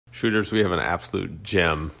Shooters, we have an absolute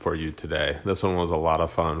gem for you today. This one was a lot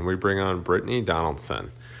of fun. We bring on Brittni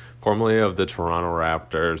Donaldson, formerly of the Toronto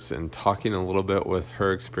Raptors, and talking a little bit with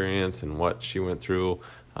her experience and what she went through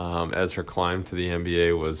as her climb to the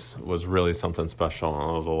NBA was really something special,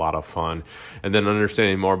 and it was a lot of fun. And then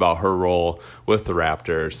understanding more about her role with the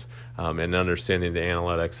Raptors and understanding the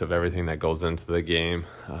analytics of everything that goes into the game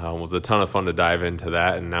was a ton of fun to dive into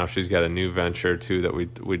that. And now she's got a new venture, too, that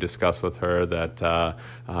we discussed with her that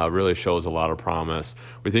really shows a lot of promise.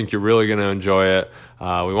 We think you're really going to enjoy it.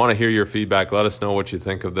 We want to hear your feedback. Let us know what you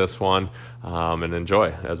think of this one, and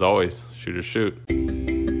enjoy. As always, shooters shoot.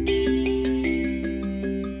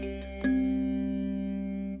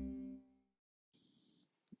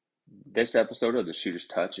 This episode of the Shooter's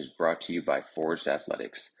Touch is brought to you by Forged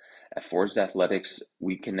Athletics. At Forged Athletics,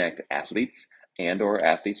 we connect athletes and/or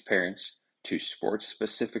athletes' parents to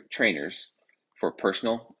sports-specific trainers for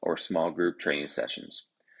personal or small group training sessions.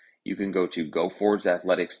 You can go to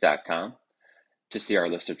goforgedathletics.com to see our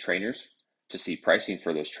list of trainers, to see pricing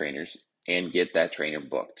for those trainers, and get that trainer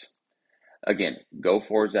booked. Again,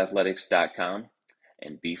 goforgedathletics.com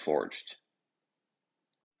and be forged.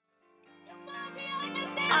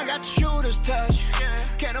 I got shooter's touch.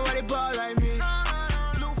 Can't nobody ball like me.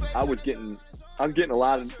 I was getting a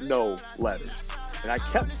lot of no letters, and I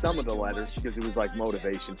kept some of the letters because it was like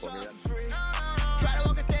motivation for me.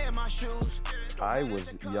 I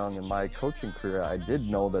was young in my coaching career. I did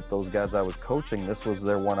know that those guys I was coaching, this was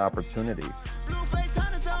their one opportunity.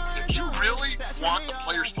 If you really want the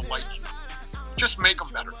players to like you, just make them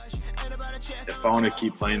better. If I want to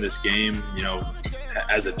keep playing this game,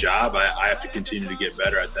 as a job, I have to continue to get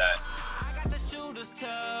better at that.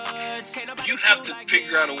 You have to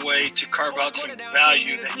figure out a way to carve out some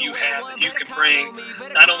value that you have that you can bring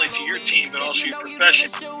not only to your team but also your profession.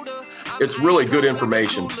 It's really good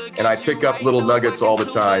information, and I pick up little nuggets all the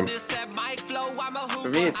time. For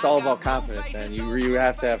me, it's all about confidence, man. You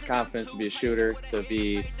have to have confidence to be a shooter, to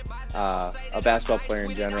be a basketball player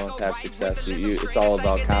in general, and to have success. It's all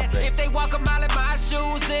about confidence. If they walk a mile in my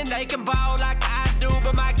shoes, then they can ball like I do.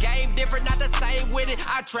 But my game different, not the same with it.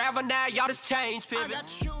 I travel now, y'all just change,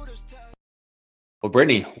 pivot. Well,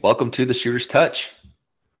 Brittni, welcome to the Shooter's Touch.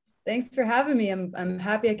 Thanks for having me. I'm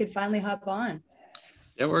happy I could finally hop on.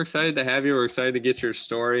 Yeah, we're excited to have you. We're excited to get your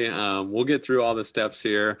story. We'll get through all the steps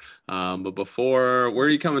here. But before, where are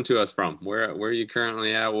you coming to us from? Where are you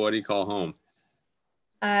currently at? What do you call home?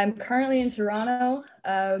 I'm currently in Toronto.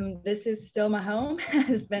 This is still my home.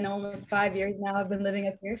 It's been almost 5 years now I've been living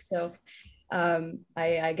up here. So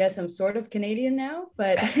I guess I'm sort of Canadian now,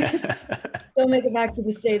 but still make it back to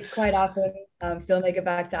the States quite often. Still make it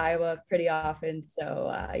back to Iowa pretty often.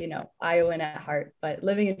 So, Iowan at heart, but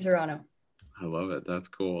living in Toronto. I love it. That's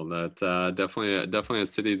cool. That definitely a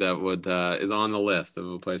city that would is on the list of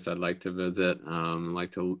a place I'd like to visit.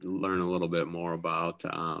 Like to learn a little bit more about.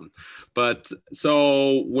 But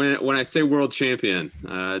so when I say world champion,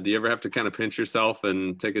 do you ever have to kind of pinch yourself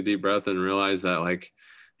and take a deep breath and realize that, like,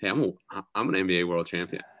 hey, I'm an NBA world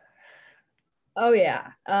champion? Oh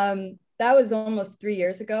yeah. That was almost 3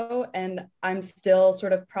 years ago, and I'm still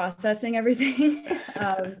sort of processing everything.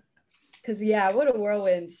 Because what a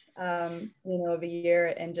whirlwind, of a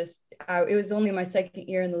year, and it was only my second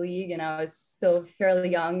year in the league, and I was still fairly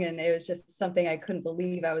young, and it was just something I couldn't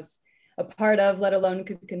believe I was a part of, let alone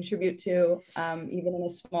could contribute to, even in a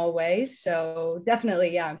small way. So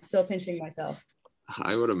definitely, I'm still pinching myself.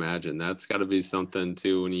 I would imagine that's got to be something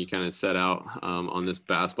too when you kind of set out on this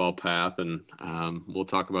basketball path, and we'll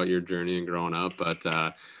talk about your journey and growing up, but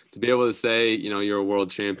to be able to say, you're a world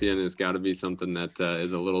champion has got to be something that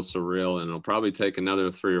is a little surreal, and it'll probably take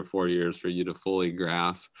another 3 or 4 years for you to fully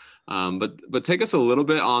grasp. But take us a little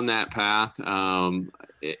bit on that path and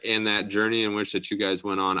that journey in which that you guys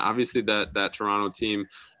went on. Obviously, that Toronto team,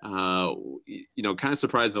 kind of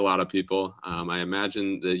surprised a lot of people. I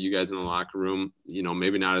imagine that you guys in the locker room,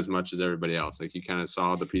 maybe not as much as everybody else. Like, you kind of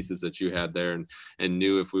saw the pieces that you had there and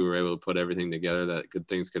knew if we were able to put everything together that good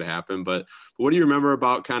things could happen. But what do you remember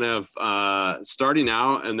about kind of starting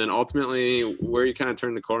out, and then ultimately where you kind of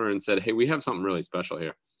turned the corner and said, hey, we have something really special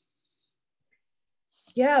here?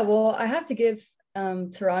 Yeah, well, I have to give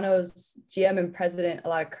Toronto's GM and president a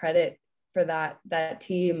lot of credit for that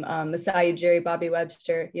team. Masai Ujiri, Bobby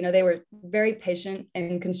Webster, they were very patient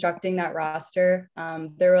in constructing that roster.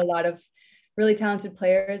 There were a lot of really talented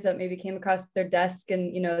players that maybe came across their desk,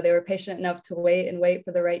 and they were patient enough to wait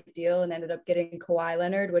for the right deal, and ended up getting Kawhi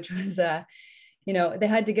Leonard, which was they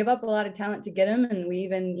had to give up a lot of talent to get him, and we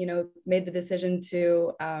even made the decision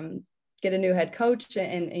to get a new head coach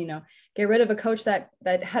and get rid of a coach that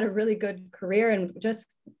had a really good career and just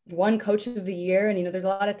won coach of the year. And, there's a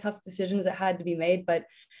lot of tough decisions that had to be made, but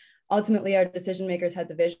ultimately our decision makers had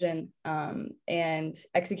the vision and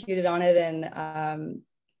executed on it. And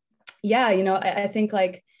I think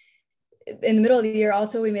like in the middle of the year,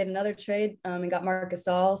 also, we made another trade and got Marc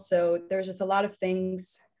Gasol. So there's just a lot of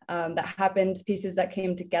things that happened, pieces that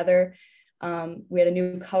came together. We had a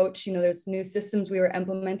new coach, there's new systems we were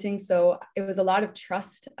implementing. So it was a lot of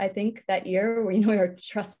trust, I think, that year where, we were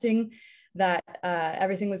trusting that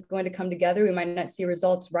everything was going to come together. We might not see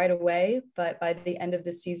results right away, but by the end of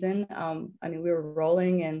the season, we were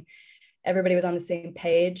rolling and everybody was on the same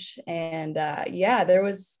page. And there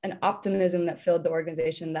was an optimism that filled the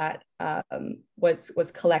organization that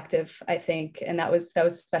was collective, I think. And that was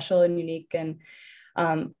special and unique. And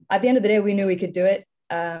at the end of the day, we knew we could do it.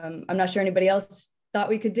 I'm not sure anybody else thought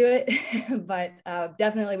we could do it, but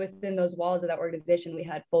definitely within those walls of that organization, we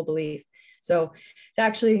had full belief. So to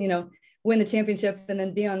actually, win the championship and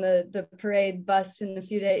then be on the parade bus in a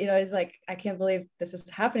few days, it's like, I can't believe this was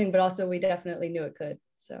happening, but also we definitely knew it could.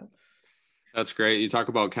 So. That's great. You talk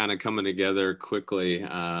about kind of coming together quickly.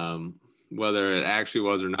 Whether it actually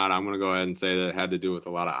was or not, I'm going to go ahead and say that it had to do with a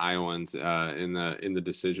lot of Iowans in the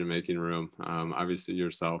decision-making room. Obviously,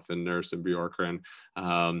 yourself and Nurse and Bjorkgren.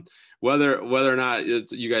 Whether or not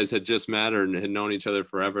you guys had just met or had known each other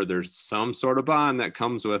forever, there's some sort of bond that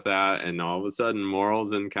comes with that, and all of a sudden,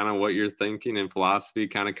 morals and kind of what you're thinking and philosophy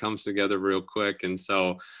kind of comes together real quick. And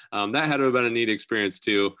so that had to have been a neat experience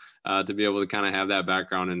too, to be able to kind of have that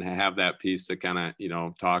background and have that piece to kind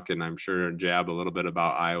of talk and I'm sure jab a little bit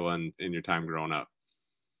about Iowa and in your time growing up.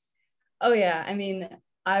 Oh yeah,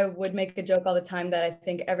 I would make a joke all the time that I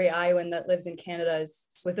think every Iowan that lives in Canada is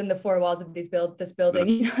within the four walls of this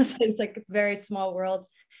building. So it's like it's a very small world.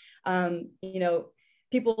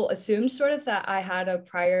 People assumed sort of that I had a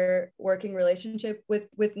prior working relationship with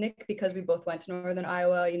Nick because we both went to Northern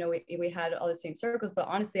Iowa. We had all the same circles, but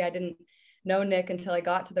honestly, I didn't know Nick until I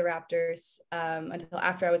got to the Raptors, until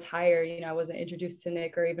after I was hired. I wasn't introduced to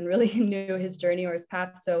Nick or even really knew his journey or his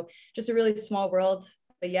path. So just a really small world.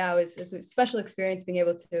 But yeah, it was a special experience being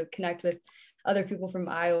able to connect with other people from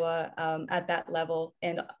Iowa at that level,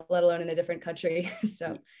 and let alone in a different country.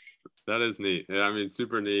 So. That is neat.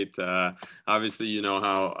 Super neat. Obviously, you know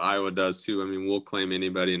how Iowa does too. We'll claim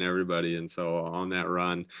anybody and everybody. And so on that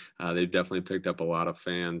run, they've definitely picked up a lot of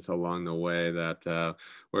fans along the way that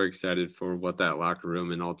we're excited for what that locker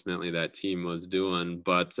room and ultimately that team was doing.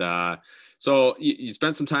 But so you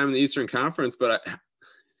spent some time in the Eastern Conference, but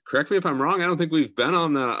correct me if I'm wrong, I don't think we've been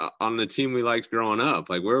on the team we liked growing up.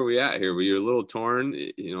 Like, where are we at here? Were you a little torn,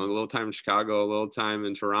 a little time in Chicago, a little time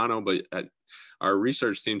in Toronto, but our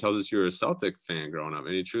research team tells us you were a Celtic fan growing up.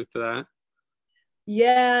 Any truth to that?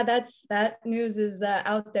 Yeah, that news is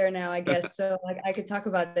out there now, I guess. So like I could talk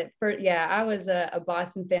about it. I was a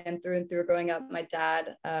Boston fan through and through growing up. My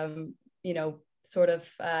dad, sort of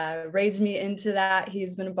raised me into that.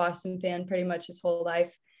 He's been a Boston fan pretty much his whole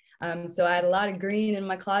life. So I had a lot of green in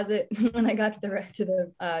my closet when I got to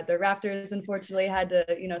the Raptors. Unfortunately, I had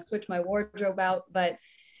to switch my wardrobe out. But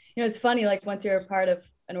it's funny, like once you're a part of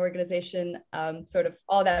an organization, sort of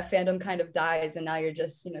all that fandom kind of dies, and now you're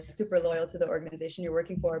just super loyal to the organization you're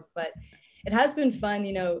working for. But it has been fun,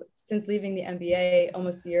 since leaving the NBA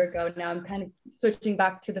almost a year ago. Now I'm kind of switching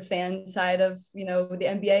back to the fan side of the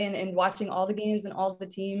NBA and watching all the games and all the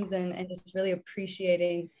teams and just really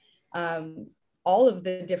appreciating all of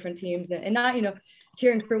the different teams and not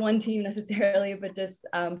cheering for one team necessarily, but just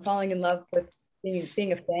falling in love with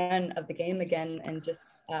being a fan of the game again, and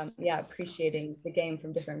just appreciating the game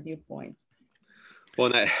from different viewpoints. Well,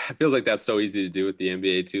 and it feels like that's so easy to do with the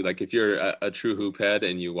NBA too. Like if you're a true hoop head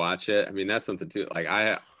and you watch it, that's something too. Like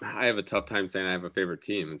I have a tough time saying I have a favorite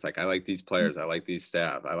team. It's like, I like these players. I like these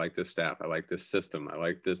staff. I like this staff. I like this system. I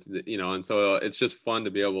like this, and so it's just fun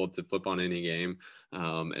to be able to flip on any game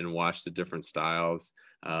and watch the different styles,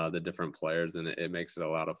 the different players, and it makes it a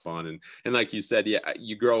lot of fun. And like you said,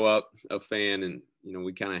 you grow up a fan, and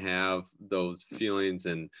we kind of have those feelings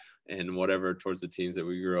and whatever towards the teams that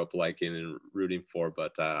we grew up liking and rooting for.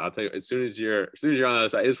 But I'll tell you, as soon as you're on the other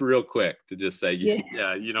side, it's real quick to just say,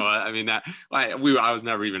 I was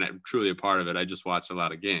never even truly a part of it. I just watched a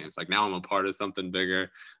lot of games. Like now I'm a part of something bigger,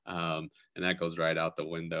 and that goes right out the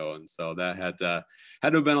window. And so that had to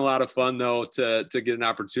have been a lot of fun though, to get an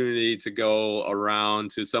opportunity to go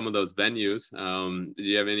around to some of those venues. Did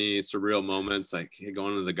you have any surreal moments, like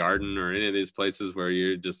going to the Garden or any of these places where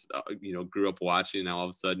you're just grew up watching, and all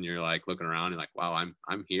of a sudden you're like looking around and like, wow,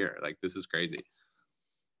 I'm here, like this is crazy?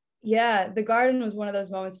 Yeah, the Garden was one of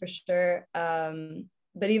those moments for sure.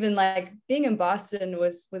 but even like being in Boston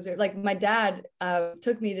was like, my dad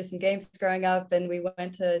took me to some games growing up, and we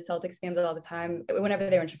went to Celtics games all the time whenever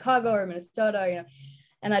they were in Chicago or Minnesota, you know,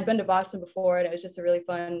 and I'd been to Boston before, and it was just a really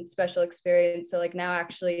fun, special experience. So like now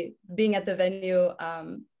actually being at the venue,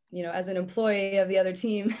 you know, as an employee of the other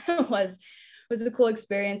team was a cool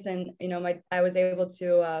experience. And, you know, I was able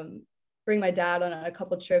to bring my dad on a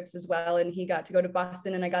couple trips as well. And he got to go to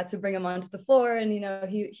Boston, and I got to bring him onto the floor. And, you know,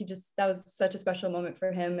 he just, that was such a special moment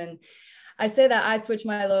for him. And I say that I switched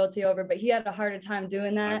my loyalty over, but he had a harder time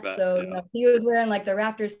doing that. So, you know, he was wearing like the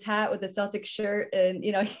Raptors hat with the Celtics shirt, and,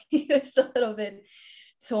 you know, he was a little bit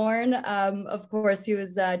torn. Of course, he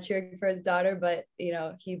was cheering for his daughter, but, you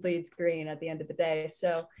know, he bleeds green at the end of the day.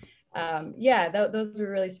 So, yeah, those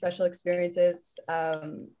were really special experiences,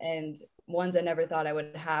 and ones I never thought I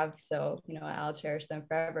would have. So, you know, I'll cherish them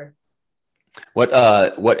forever. What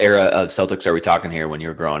era of Celtics are we talking here when you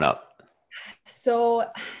were growing up? So,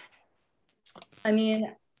 I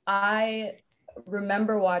mean, I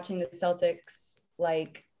remember watching the Celtics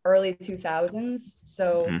like early 2000s.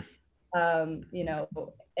 So, you know,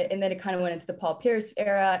 and then it kind of went into the Paul Pierce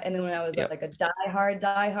era. And then when I was like a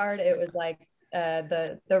diehard, it was like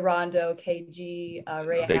the Rondo, KG,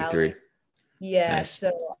 Ray Big Allen. three. Yeah, Nice.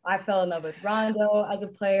 so I fell in love with Rondo as a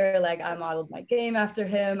player. Like, I modeled my game after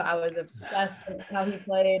him. I was obsessed with how he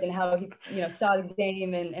played and how he, you know, saw the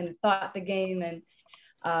game and thought the game. And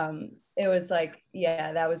it was like,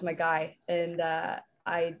 yeah, that was my guy. And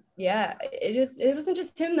it wasn't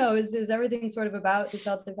just him though. It was everything sort of about the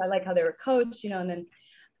Celtics. I like how they were coached, you know, and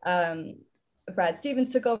then Brad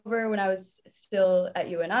Stevens took over when I was still at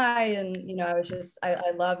UNI, and, you know,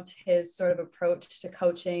 I loved his sort of approach to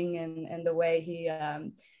coaching and the way he,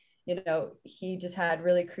 you know, he just had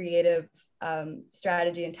really creative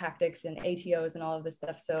strategy and tactics and ATOs and all of this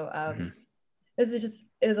stuff. So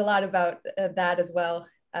it was a lot about that as well.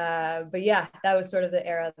 But yeah, that was sort of the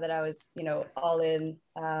era that I was, you know, all in,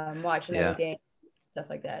 watching every game, stuff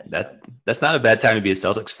like that. So. That's not a bad time to be a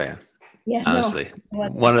Celtics fan. Yeah, honestly,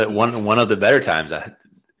 no. one of the better times.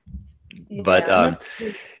 But I'm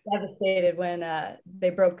devastated when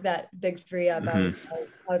they broke that big three up. I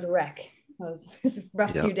was a wreck. It was a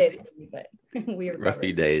rough few days for me, but we recovered. Rough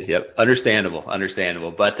few days. Yep,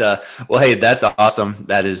 understandable. But well, hey, that's awesome.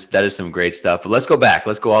 That is some great stuff. But let's go back.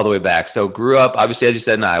 Let's go all the way back. So grew up, obviously, as you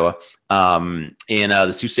said, in Iowa, in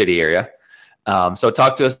the Sioux City area. So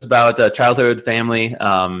talk to us about childhood, family, you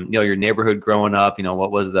know, your neighborhood growing up. You know,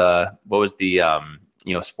 what was the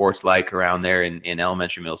you know, sports like around there in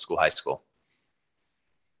elementary, middle school, high school?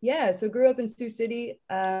 Yeah, so grew up in Sioux City.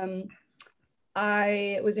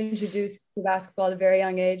 I was introduced to basketball at a very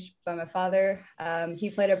young age by my father.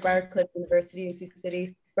 He played at Briarcliff University in Sioux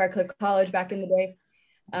City, Briarcliff College back in the day.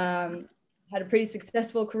 Had a pretty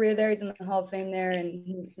successful career there. He's in the Hall of Fame there, and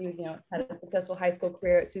he was, you know, had a successful high school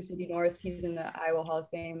career at Sioux City North. He's in the Iowa Hall of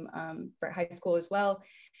Fame for high school as well.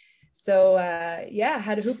 So yeah,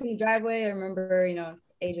 had a hoop in the driveway. I remember, you know,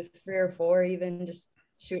 age of 3 or 4, even just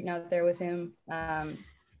shooting out there with him.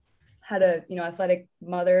 Had a, you know, athletic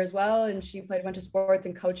mother as well, and she played a bunch of sports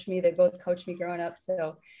and coached me. They both coached me growing up.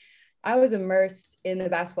 So I was immersed in the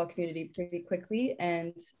basketball community pretty quickly.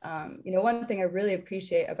 And, you know, one thing I really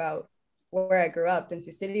appreciate about where I grew up in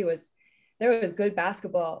Sioux City was there was good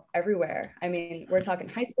basketball everywhere. I mean, we're talking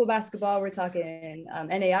high school basketball, we're talking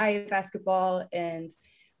NAIA basketball, and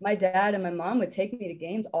my dad and my mom would take me to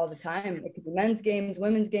games all the time. It could be men's games,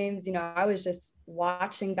 women's games. You know, I was just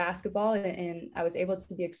watching basketball, and I was able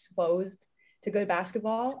to be exposed to good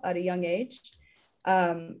basketball at a young age.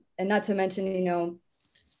 And not to mention, you know,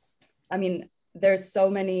 I mean, there's so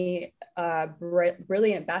many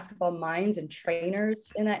brilliant basketball minds and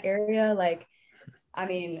trainers in that area. Like, I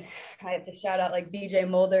mean, I have to shout out like BJ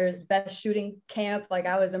Mulder's best shooting camp. Like,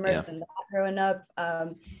 I was immersed in that growing up.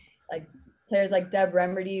 Like players like Deb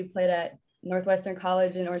Remerdy, who played at Northwestern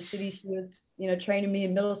College in Orange City. She was, you know, training me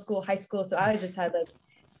in middle school, high school. So I just had like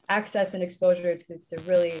access and exposure to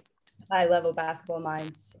really high level basketball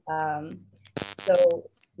minds. So,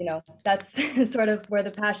 you know, that's sort of where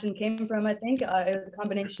the passion came from. I think it was a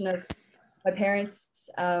combination of my parents,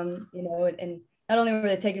 you know, and not only were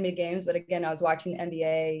they taking me to games, but again, I was watching the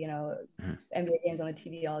NBA, you know, NBA games on the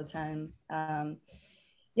TV all the time.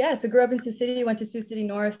 Yeah, so grew up in Sioux City, went to Sioux City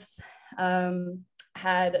North,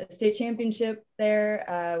 had a state championship there,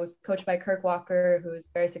 was coached by Kirk Walker, who was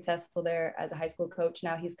very successful there as a high school coach.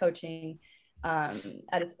 Now he's coaching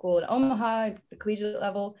at a school in Omaha at the collegiate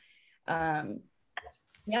level.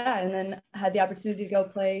 Yeah, and then had the opportunity to go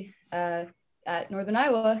play at Northern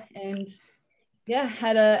Iowa, and yeah,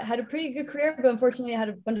 had a pretty good career, but unfortunately I had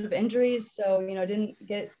a bunch of injuries, so, you know, didn't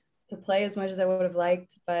get to play as much as I would have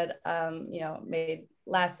liked, but made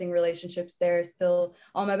lasting relationships there. Still,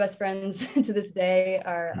 all my best friends to this day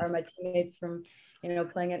are my teammates from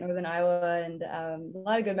playing at Northern Iowa, and a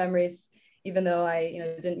lot of good memories, even though I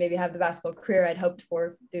didn't maybe have the basketball career I'd hoped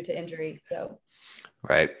for due to injury. So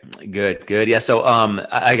right. Good. Yeah. So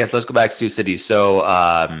I guess let's go back to Sioux City. So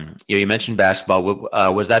you mentioned basketball.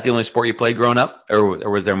 Was that the only sport you played growing up, or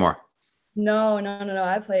was there more? No.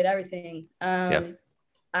 I played everything. Yeah.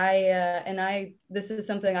 This is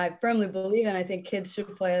something I firmly believe in. I think kids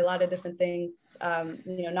should play a lot of different things,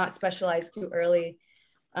 not specialized too early.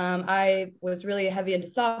 I was really heavy into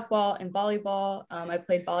softball and volleyball. I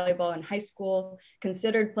played volleyball in high school,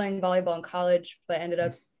 considered playing volleyball in college, but ended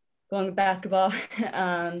up going with basketball.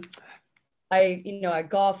 I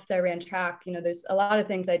golfed, I ran track, there's a lot of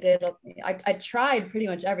things I did. I tried pretty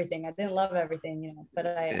much everything. I didn't love everything, but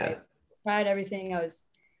I tried everything.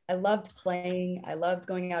 I loved playing. I loved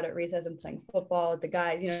going out at recess and playing football with the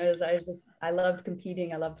guys. I loved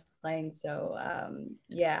competing. I loved playing. So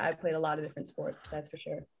I played a lot of different sports. That's for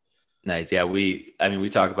sure. Nice. Yeah, we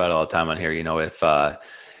talk about it all the time on here.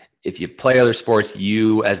 If you play other sports,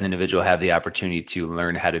 you as an individual have the opportunity to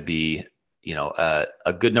learn how to be,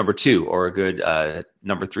 a good number 2 or a good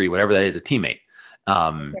number 3, whatever that is, a teammate.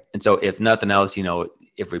 And so, if nothing else,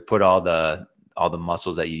 if we put all the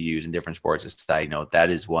muscles that you use in different sports aside, that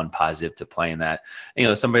is one positive to playing that.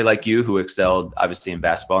 Somebody like you who excelled obviously in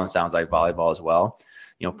basketball and sounds like volleyball as well,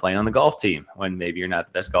 playing on the golf team when maybe you're not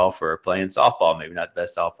the best golfer, playing softball, maybe not the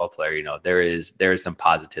best softball player, there is some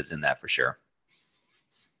positives in that for sure.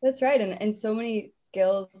 That's right. And so many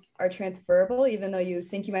skills are transferable, even though you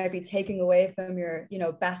think you might be taking away from your,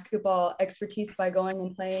 basketball expertise by going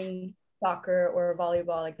and playing soccer or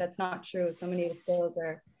volleyball. Like, that's not true. So many of the skills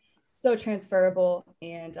are so transferable,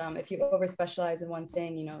 and if you over specialize in one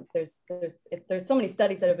thing, there's so many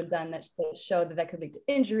studies that have been done that show that could lead to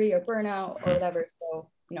injury or burnout or whatever. So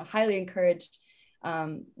highly encouraged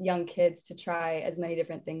young kids to try as many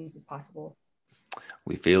different things as possible.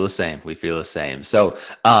 We feel the same. So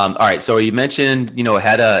all right, so you mentioned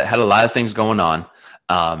had a lot of things going on.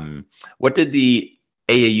 What did the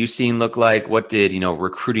AAU scene look like? What did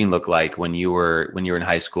recruiting look like when you were in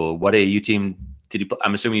high school? What AAU team did you play?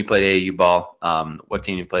 I'm assuming you played AAU ball. What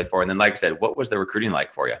team you play for? And then, like I said, what was the recruiting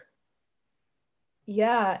like for you?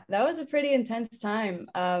 Yeah, that was a pretty intense time.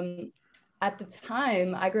 At the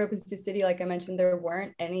time, I grew up in Sioux City. Like I mentioned, there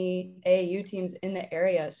weren't any AAU teams in the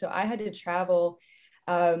area. So I had to travel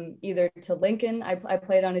either to Lincoln. I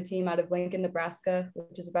played on a team out of Lincoln, Nebraska,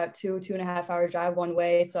 which is about 2.5 hour drive one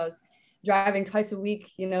way. So I was driving twice a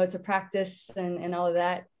week, to practice and all of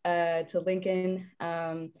that to Lincoln.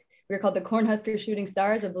 We were called the Cornhusker Shooting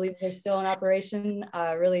Stars. I believe they're still in operation.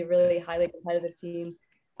 Really, really highly competitive team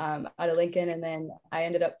out of Lincoln. And then I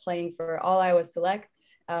ended up playing for All Iowa Select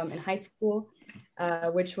in high school,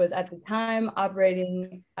 which was at the time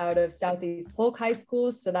operating out of Southeast Polk High School.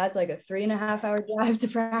 So that's like a 3.5 hour drive to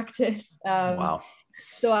practice. Wow.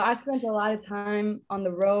 So I spent a lot of time on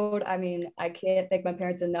the road. I mean, I can't thank my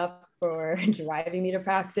parents enough for driving me to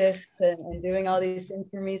practice and doing all these things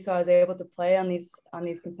for me. So I was able to play on these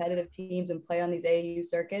competitive teams and play on these AAU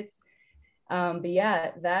circuits. But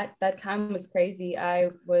yeah, that time was crazy. I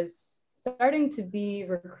was starting to be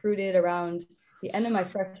recruited around the end of my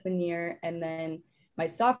freshman year, and then my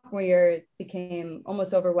sophomore year, it became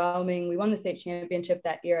almost overwhelming. We won the state championship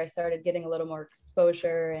that year. I started getting a little more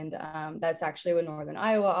exposure, and that's actually what Northern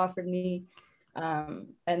Iowa offered me. And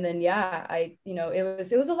then,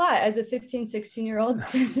 it was a lot as a 15, 16-year-old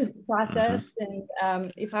to process.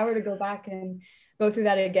 And if I were to go back and go through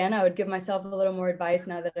that again, I would give myself a little more advice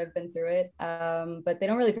now that I've been through it. But they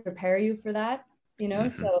don't really prepare you for that,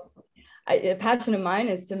 so a passion of mine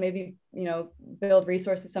is to maybe, build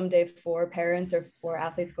resources someday for parents or for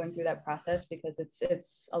athletes going through that process, because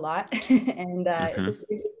it's a lot and it's a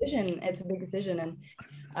big decision. It's a big decision.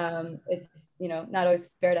 And it's, not always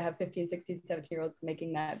fair to have 15, 16, 17-year-olds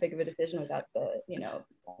making that big of a decision without the,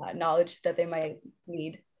 knowledge that they might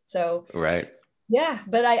need. So, right. Yeah,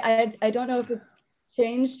 but I don't know if it's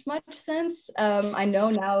changed much since. I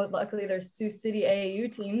know now, luckily there's Sioux City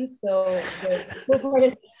AAU teams. So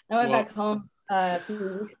I went back home a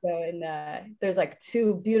few weeks ago, and there's like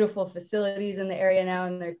 2 beautiful facilities in the area now,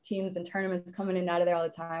 and there's teams and tournaments coming in and out of there all the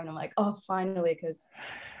time. And I'm like, oh, finally, because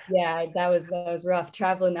that was rough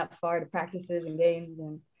traveling that far to practices and games.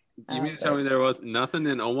 And you mean to tell me there was nothing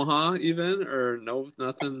in Omaha even, or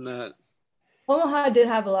nothing that? Omaha did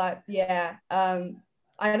have a lot, yeah.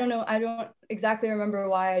 I don't know. I don't exactly remember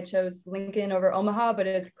why I chose Lincoln over Omaha, but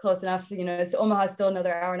it's close enough. Omaha's still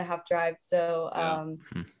another 1.5 hour drive. So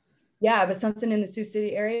Yeah, but something in the Sioux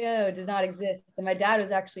City area did not exist. And my dad was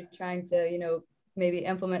actually trying to, maybe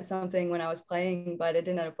implement something when I was playing, but it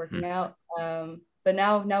didn't end up working out. But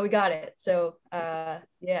now we got it. So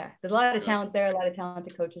yeah, there's a lot of talent there, a lot of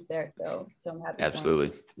talented coaches there. So I'm happy.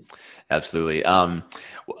 Absolutely. All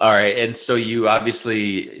right. And so you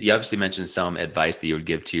obviously mentioned some advice that you would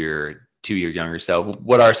give to your younger self.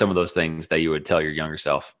 What are some of those things that you would tell your younger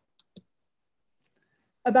self?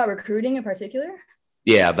 About recruiting in particular?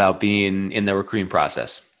 Yeah, about being in the recruiting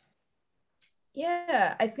process.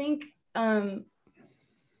 Yeah, I think,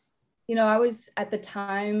 I was at the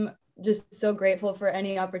time just so grateful for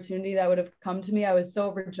any opportunity that would have come to me. I was so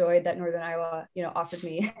overjoyed that Northern Iowa, offered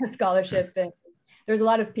me a scholarship. And there's a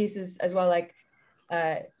lot of pieces as well. Like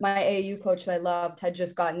my AAU coach who I loved had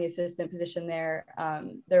just gotten the assistant position there.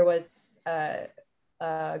 There was a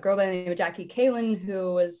girl by the name of Jackie Kalin,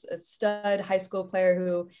 who was a stud high school player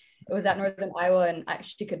who was at Northern Iowa, and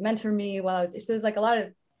she could mentor me while I was, so there's like a lot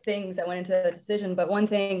of things that went into the decision. But one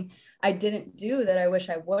thing I didn't do that I wish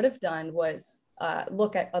I would have done was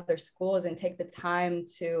look at other schools and take the time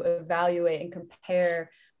to evaluate and compare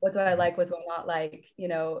what do I like, what do I not like,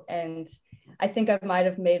 and I think I might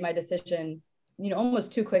have made my decision,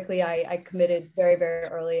 almost too quickly. I committed very, very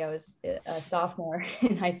early. I was a sophomore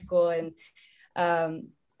in high school, and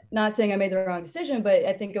not saying I made the wrong decision, but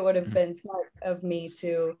I think it would have been smart of me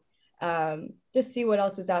to just see what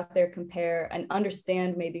else was out there, compare, and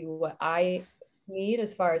understand maybe what I need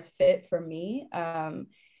as far as fit for me, and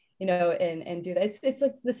do that. It's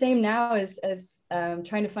like the same now as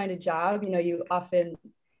trying to find a job. You often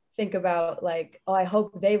think about like, oh, I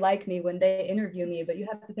hope they like me when they interview me, but you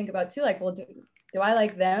have to think about too, like, well, do I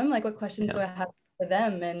like them? Like, what questions do I have for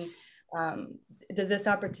them? And does this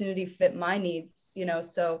opportunity fit my needs?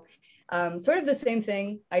 So sort of the same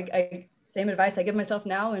thing. Same advice I give myself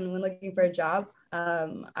now, and when looking for a job,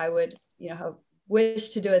 I would, have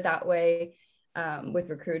wished to do it that way with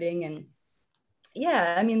recruiting. And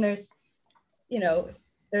yeah, I mean, there's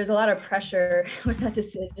a lot of pressure with that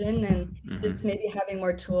decision, and just maybe having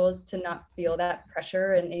more tools to not feel that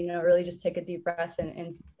pressure and, really just take a deep breath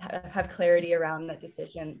and have clarity around that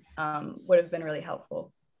decision would have been really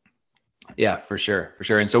helpful. Yeah, for sure.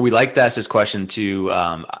 And so we like to ask this question to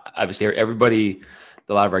obviously everybody,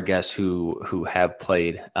 a lot of our guests who have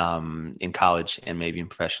played in college and maybe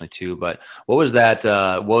professionally too. But what was that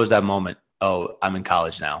moment? Oh, I'm in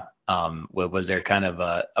college now. Was there kind of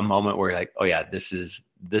a moment where you're like, oh yeah, this is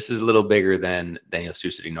a little bigger than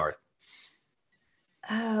Sioux City North?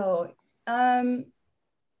 Oh,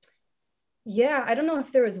 yeah. I don't know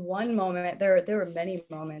if there was one moment. There were many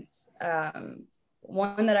moments.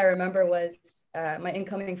 One that I remember was my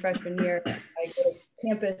incoming freshman year. I go to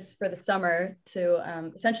campus for the summer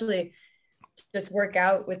to essentially just work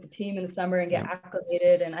out with the team in the summer and get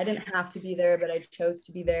acclimated. And I didn't have to be there, but I chose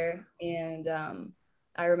to be there. And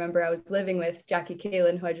I remember I was living with Jackie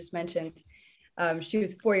Kalin, who I just mentioned. She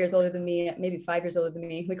was 4 years older than me, maybe 5 years older than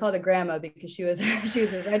me. We called her grandma because she was a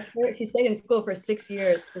redshirt. She stayed in school for 6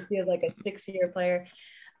 years, so she was like a 6-year player.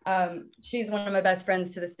 She's one of my best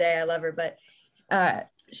friends to this day. I love her, but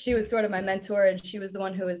she was sort of my mentor, and she was the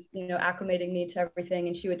one who was, acclimating me to everything.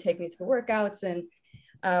 And she would take me to workouts. And,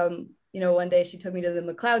 one day she took me to the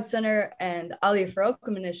McLeod Center, and Ali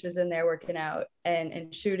Faroukhamanish was in there working out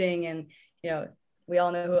and shooting. And, we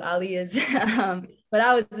all know who Ali is. But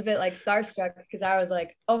I was a bit like starstruck because I was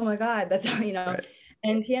like, oh my God, that's how, Right.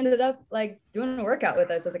 And he ended up like doing a workout with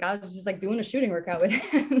us. I was just like doing a shooting workout with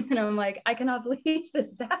him. And I'm like, I cannot believe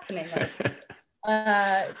this is happening. So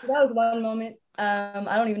that was one moment.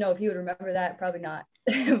 I don't even know if he would remember that, probably not.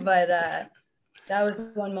 But that was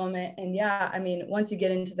one moment. And yeah, I mean, once you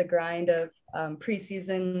get into the grind of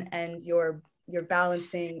preseason and you're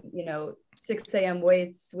balancing, 6 a.m.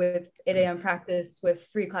 weights with 8 a.m. practice, with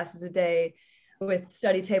 3 classes a day, with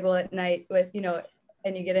study table at night, with,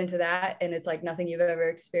 and you get into that, and it's like nothing you've ever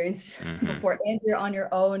experienced before. And you're on your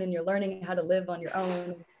own, and you're learning how to live on your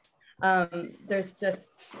own. There's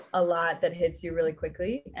just a lot that hits you really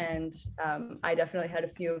quickly. And I definitely had a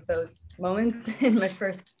few of those moments in my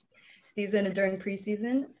first season and during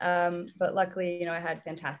preseason. But luckily, I had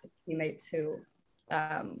fantastic teammates who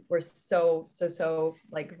were so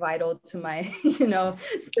like vital to my,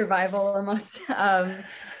 survival almost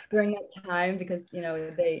during that time, because,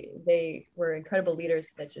 they were incredible leaders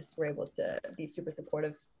that just were able to be super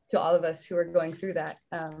supportive to all of us who were going through that.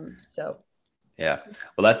 Yeah.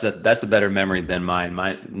 Well, that's a better memory than mine.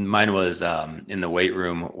 Mine was in the weight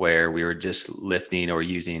room where we were just lifting or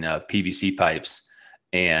using PVC pipes.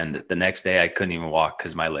 And the next day I couldn't even walk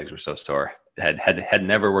because my legs were so sore. had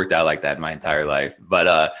never worked out like that in my entire life.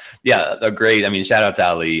 But yeah, a great. I mean, shout out to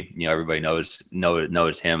Ali. Everybody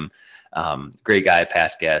knows him. Great guy,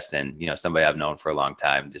 past guest, and somebody I've known for a long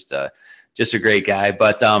time. Just a great guy.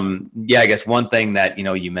 But yeah, I guess one thing that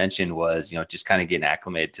you mentioned was just kind of getting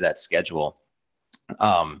acclimated to that schedule.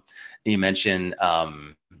 You mentioned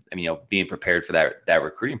being prepared for that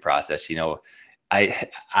recruiting process. I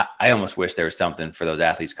almost wish there was something for those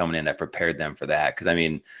athletes coming in that prepared them for that. Cause I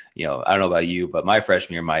mean, I don't know about you, but my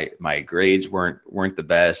freshman year, my grades weren't the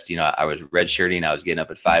best. I was redshirting. I was getting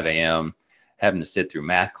up at 5 a.m., having to sit through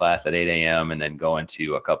math class at 8 a.m. and then go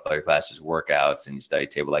into a couple other classes, workouts and study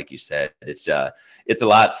table. Like you said, it's a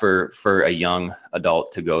lot for a young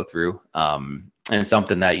adult to go through. And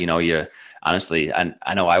something that, you honestly,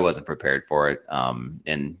 I know I wasn't prepared for it.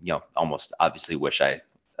 And, almost obviously wish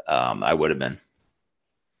I would have been.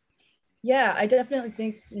 Yeah, I definitely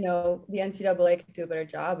think, the NCAA could do a better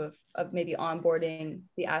job of maybe onboarding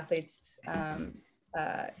the athletes.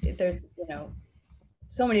 There's,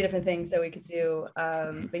 so many different things that we could do.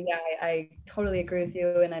 But yeah, I totally agree with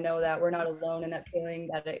you. And I know that we're not alone in that feeling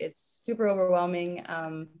that it's super overwhelming.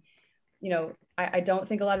 I don't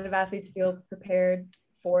think a lot of athletes feel prepared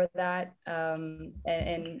for that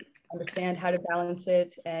and understand how to balance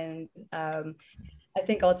it. And I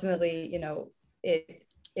think ultimately,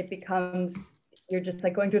 it becomes, you're just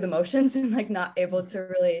like going through the motions and like not able to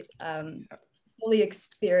really fully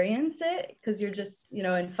experience it because you're just,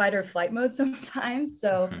 in fight or flight mode sometimes.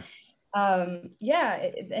 So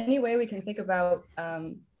any way we can think about,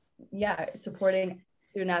 supporting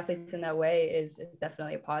student athletes in that way is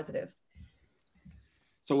definitely a positive.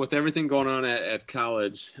 So with everything going on at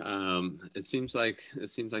college, it seems like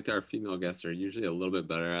our female guests are usually a little bit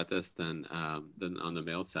better at this than on the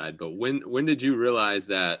male side. But when did you realize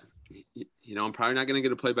that, I'm probably not going to get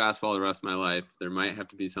to play basketball the rest of my life? There might have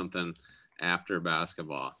to be something after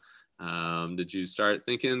basketball. Did you start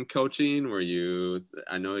thinking coaching?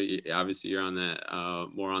 I know obviously you're on the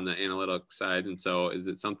more on the analytic side, and so is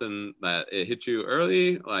it something that it hit you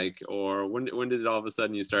early, or when did it all of a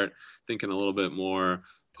sudden you start thinking a little bit more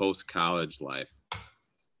post college life?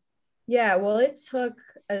 Yeah, well, it took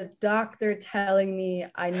a doctor telling me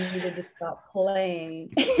I needed to stop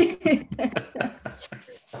playing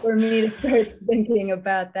for me to start thinking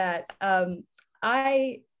about that.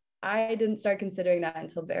 I didn't start considering that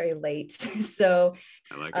until very late. So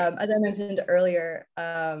as I mentioned earlier,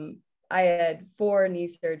 I had 4 knee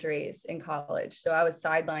surgeries in college. So I was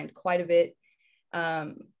sidelined quite a bit.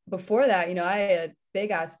 Before that, I had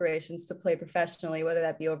big aspirations to play professionally, whether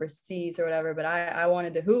that be overseas or whatever, but I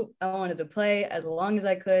wanted to hoop. I wanted to play as long as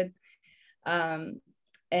I could.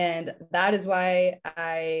 And that is why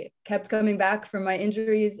I kept coming back from my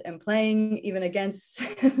injuries and playing even against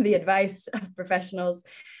the advice of professionals.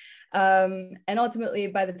 And ultimately,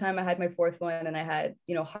 by the time I had my 4th one and I had,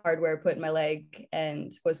 hardware put in my leg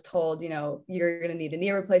and was told, you're going to need a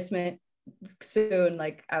knee replacement soon,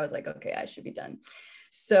 I was like, okay, I should be done.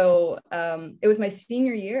 So it was my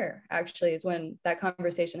senior year, actually, is when that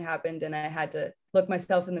conversation happened. And I had to look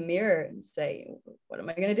myself in the mirror and say, what am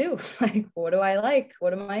I going to do? What do I like?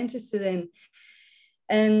 What am I interested in?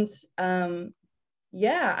 And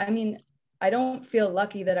I mean, I don't feel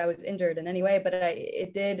lucky that I was injured in any way, but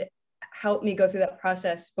it did help me go through that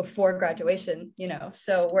process before graduation,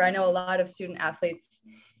 so where I know a lot of student athletes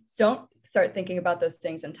don't start thinking about those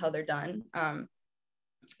things until they're done.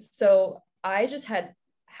 So I just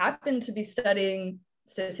happened to be studying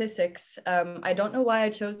statistics. I don't know why I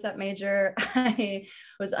chose that major. I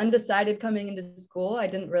was undecided coming into school. I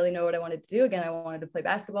didn't really know what I wanted to do. Again, I wanted to play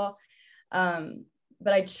basketball.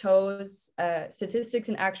 But I chose statistics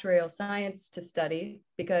and actuarial science to study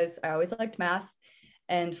because I always liked math.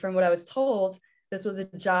 And from what I was told, this was a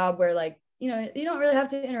job where you don't really have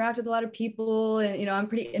to interact with a lot of people. And, I'm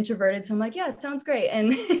pretty introverted. So I'm like, yeah, sounds great.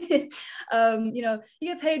 And, you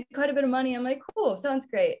get paid quite a bit of money. I'm like, cool, sounds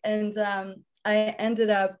great. And I ended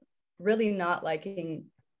up really not liking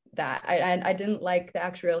that. I didn't like the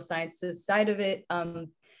actuarial sciences side of it.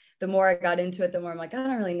 The more I got into it, the more I'm like, I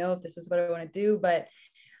don't really know if this is what I want to do. But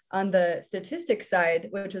on the statistics side,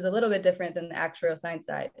 which was a little bit different than the actuarial science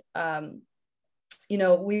side,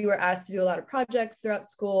 we were asked to do a lot of projects throughout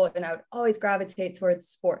school, and I would always gravitate towards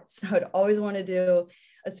sports. I would always want to do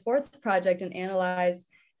a sports project and analyze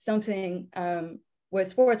something with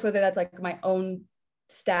sports, whether that's my own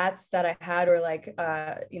stats that I had or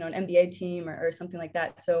an NBA team or something like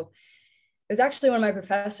that. So it was actually one of my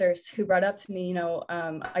professors who brought up to me,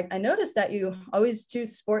 I noticed that you always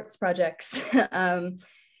choose sports projects.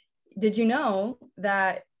 Did you know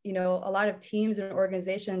that, a lot of teams and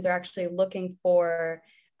organizations are actually looking for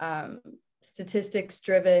statistics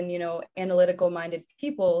driven, analytical minded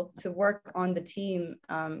people to work on the team,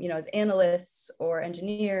 as analysts or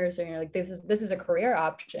engineers, or, like, this is a career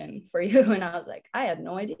option for you. And I was like, I had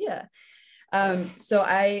no idea. So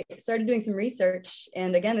I started doing some research,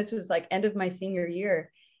 and again, this was like end of my senior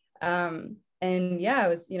year. And yeah, I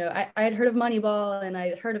was, I had heard of Moneyball and I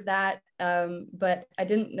had heard of that, but I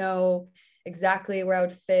didn't know exactly where I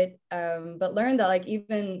would fit, but learned that, like,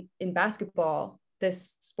 even in basketball,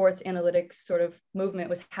 this sports analytics sort of movement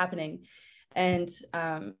was happening. And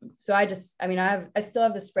so I still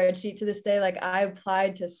have the spreadsheet to this day. Like, I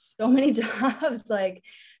applied to so many jobs, like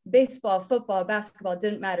baseball, football, basketball,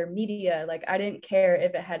 didn't matter, media. Like, I didn't care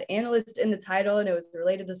if it had analyst in the title and it was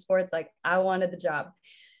related to sports. Like, I wanted the job.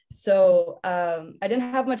 So I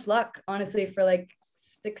didn't have much luck, honestly, for like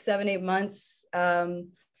 6, 7, 8 months.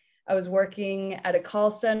 I was working at a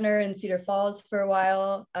call center in Cedar Falls for a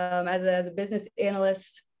while, as a business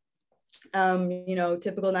analyst,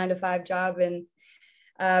 typical 9-to-5 job. And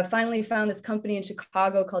finally found this company in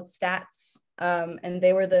Chicago called Stats. And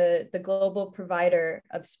they were the global provider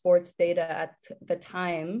of sports data at the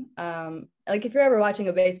time. Like, if you're ever watching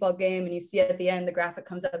a baseball game and you see at the end, the graphic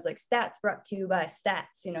comes up as like Stats brought to you by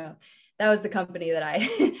Stats, that was the company that I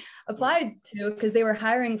applied to, because they were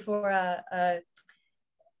hiring for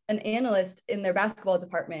an analyst in their basketball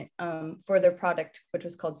department, for their product, which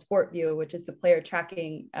was called SportView, which is the player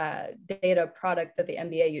tracking data product that the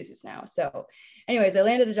NBA uses now. So anyways, I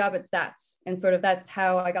landed a job at Stats, and sort of that's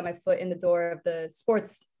how I got my foot in the door of the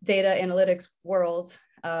sports data analytics world.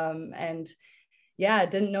 And yeah,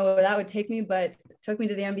 didn't know where that would take me, but it took me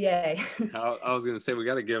to the NBA. I was going to say, we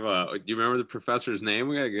got to give do you remember the professor's name?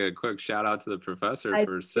 We got to give a quick shout out to the professor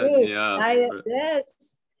for setting me up.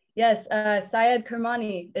 Yes, Syed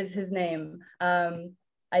Kermani is his name.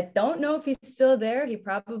 I don't know if he's still there. He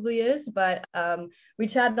probably is, but we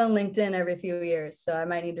chat on LinkedIn every few years, so I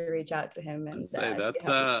might need to reach out to him. And say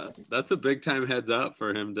that's a big time heads up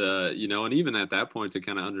for him to, and even at that point to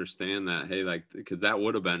kind of understand that, hey, like, because that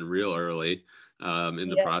would have been real early in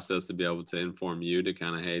the process to be able to inform you to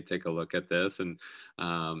kind of, hey, take a look at this. And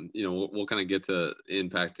we'll kind of get to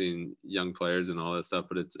impacting young players and all that stuff,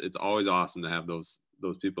 but it's always awesome to have those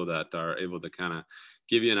people that are able to kind of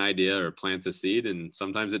give you an idea or plant a seed. And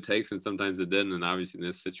sometimes it takes and sometimes it didn't. And obviously in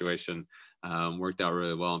this situation worked out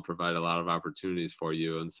really well and provided a lot of opportunities for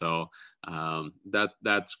you. And so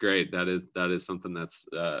that's great. That is something that's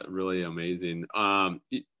really amazing.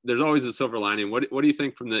 There's always a silver lining. What do you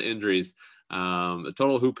think from the injuries? A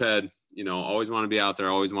total hoop head, always want to be out there,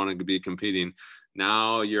 always wanted to be competing.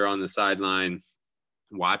 Now you're on the sideline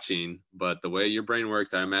watching, but the way your brain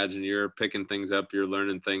works, I imagine you're picking things up, you're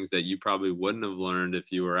learning things that you probably wouldn't have learned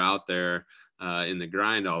if you were out there in the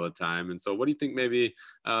grind all the time. And so what do you think maybe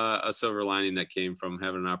a silver lining that came from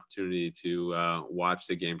having an opportunity to watch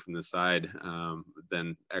the game from the side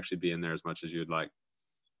than actually being there as much as you'd like?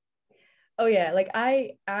 Oh yeah, like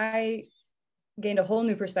I gained a whole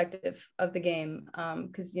new perspective of the game,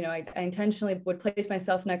 because I intentionally would place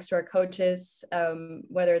myself next to our coaches,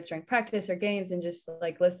 whether it's during practice or games, and just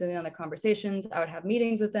like listening on the conversations. I would have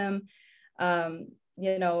meetings with them, and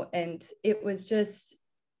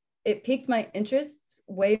it piqued my interest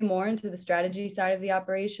way more into the strategy side of the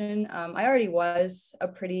operation. I already was a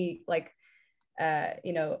pretty I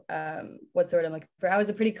was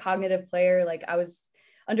a pretty cognitive player. Like, I was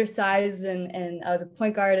undersized and I was a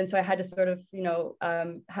point guard. And so I had to sort of,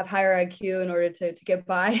 have higher IQ in order to get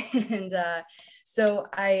by. And so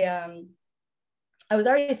I was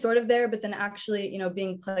already sort of there, but then actually,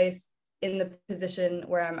 being placed in the position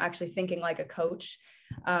where I'm actually thinking like a coach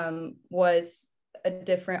was a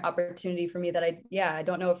different opportunity for me that I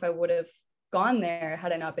don't know if I would have gone there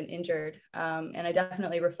had I not been injured. And I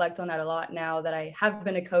definitely reflect on that a lot now that I have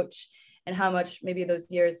been a coach, and how much maybe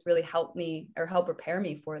those years really helped me or help prepare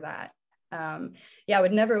me for that. I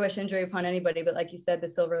would never wish injury upon anybody, but like you said, the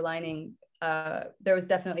silver lining, there was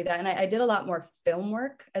definitely that. And I did a lot more film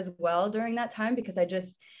work as well during that time, because I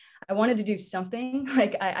wanted to do something.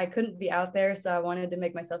 Like, I couldn't be out there, so I wanted to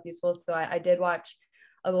make myself useful. So I did watch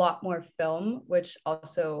a lot more film, which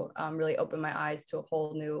also really opened my eyes to a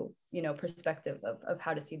whole new, perspective of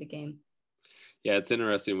how to see the game. Yeah, it's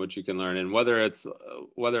interesting what you can learn, and whether it's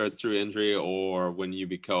through injury or when you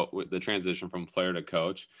become the transition from player to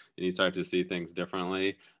coach and you start to see things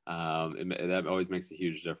differently, that always makes a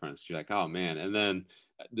huge difference. You're like, oh man. And then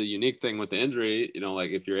the unique thing with the injury, like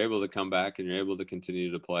if you're able to come back and you're able to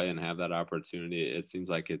continue to play and have that opportunity, it seems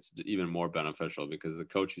like it's even more beneficial, because the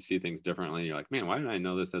coach, you see things differently. And you're like, man, why didn't I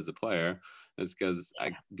know this as a player? It's because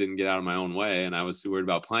I didn't get out of my own way and I was too worried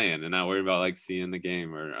about playing and not worried about like seeing the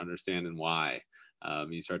game or understanding why.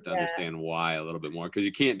 you start to understand why a little bit more, because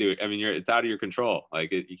you can't do it. I mean, it's out of your control.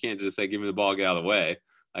 Like you can't just say, give me the ball, get out of the way.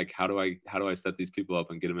 Like, how do I set these people up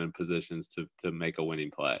and get them in positions to make a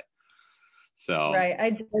winning play? So right.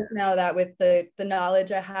 I just know that with the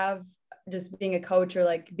knowledge I have just being a coach or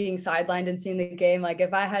like being sidelined and seeing the game, like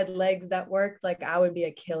if I had legs that worked, like I would be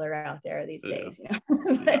a killer out there these days, you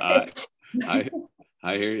know.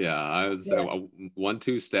 I hear you. I was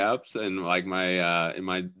 1-2 steps, and like my in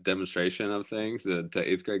my demonstration of things to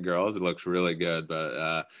 8th grade girls, it looks really good.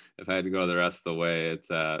 But if I had to go the rest of the way, it's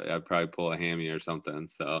I'd probably pull a hammy or something.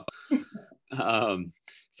 So,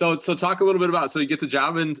 so talk a little bit about. So you get the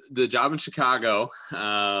job in Chicago.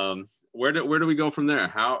 Where do we go from there?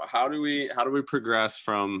 How do we progress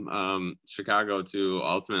from Chicago to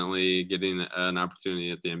ultimately getting an opportunity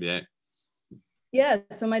at the NBA? Yeah,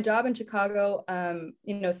 so my job in Chicago,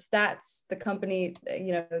 you know, Stats, the company,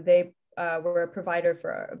 you know, they were a provider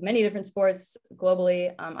for many different sports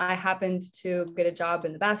globally. I happened to get a job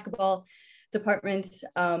in the basketball department,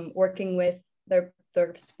 working with their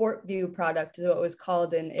Sport View product is what it was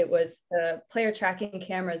called, and it was the player tracking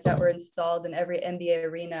cameras that were installed in every NBA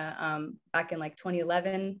arena back in like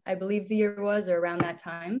 2011, I believe the year was, or around that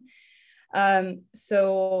time.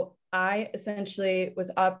 So I essentially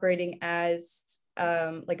was operating as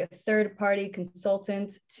like a third-party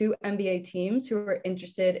consultant to NBA teams who were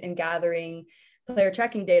interested in gathering player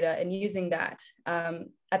tracking data and using that.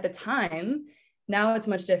 At the time, now it's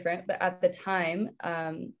much different, but at the time,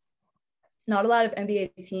 not a lot of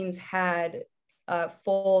NBA teams had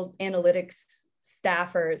full analytics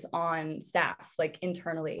staffers on staff, like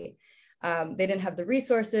internally. They didn't have the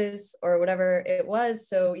resources or whatever it was.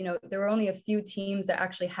 So, you know, there were only a few teams that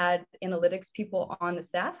actually had analytics people on the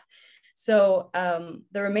staff. So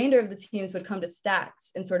the remainder of the teams would come to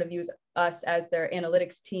Stats and sort of use us as their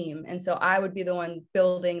analytics team. And so I would be the one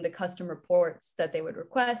building the custom reports that they would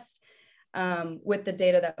request with the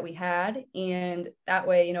data that we had. And that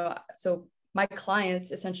way, you know, so my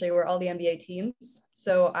clients essentially were all the NBA teams.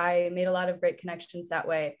 So I made a lot of great connections that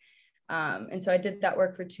way. And so I did that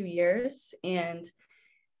work for 2 years. And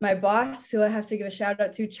my boss, who I have to give a shout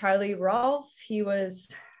out to, Charlie Rolfe, he was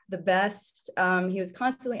the best. He was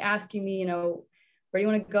constantly asking me, you know, where do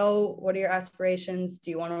you want to go? What are your aspirations?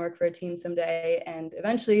 Do you want to work for a team someday? And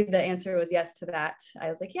eventually the answer was yes to that. I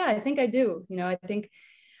was like, yeah, I think I do. You know, I think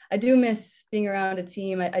I do miss being around a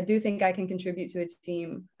team. I do think I can contribute to a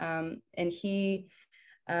team. And he,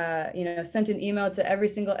 you know, sent an email to every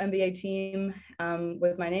single NBA team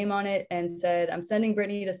with my name on it and said, I'm sending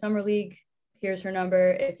Brittni to Summer League. Here's her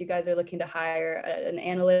number. If you guys are looking to hire an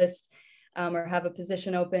analyst or have a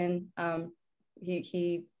position open,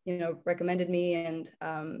 he you know, recommended me, and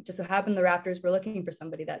just so happened the Raptors were looking for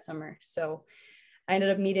somebody that summer. So I ended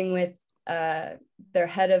up meeting with their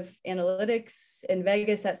head of analytics in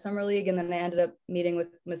Vegas at Summer League. And then I ended up meeting with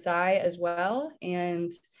Masai as well,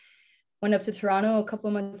 and went up to Toronto a couple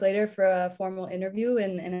of months later for a formal interview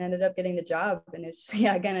and ended up getting the job. And it's,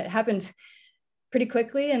 yeah, again, it happened pretty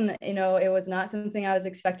quickly. And, you know, it was not something I was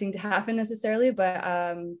expecting to happen necessarily,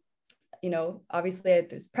 but, you know, obviously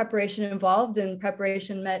there's preparation involved, and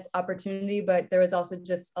preparation met opportunity, but there was also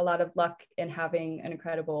just a lot of luck in having an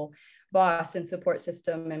incredible boss and support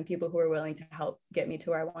system and people who were willing to help get me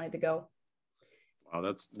to where I wanted to go. Wow,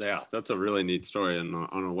 that's a really neat story, and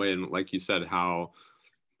on a way, and like you said, how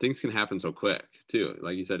things can happen so quick too.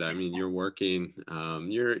 Like you said, I mean, you're working,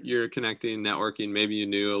 you're connecting, networking. Maybe you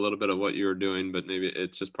knew a little bit of what you were doing, but maybe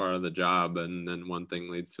it's just part of the job, and then one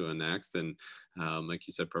thing leads to a next. And like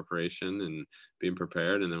you said, preparation and being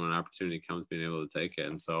prepared, and then when an opportunity comes, being able to take it.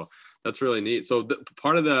 And so that's really neat. So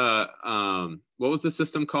part of the what was the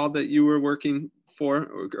system called that you were working for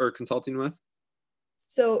or consulting with?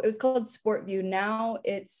 So it was called Sport View. Now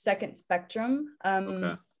it's Second Spectrum.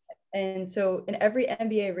 Okay. And so in every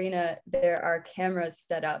NBA arena, there are cameras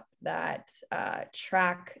set up that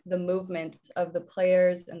track the movement of the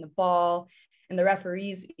players and the ball and the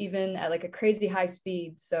referees, even at like a crazy high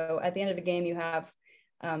speed. So at the end of a game, you have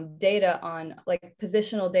data on like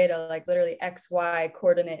positional data, like literally X, Y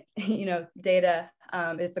coordinate, you know, data.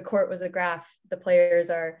 If the court was a graph, the players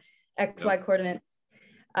are X, Y coordinates.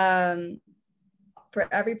 For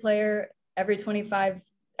every player, every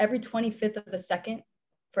 25th of a second,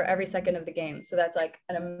 for every second of the game. So that's like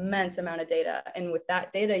an immense amount of data. And with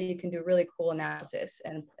that data, you can do really cool analysis,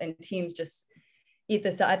 and teams just eat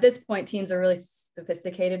this. At this point, teams are really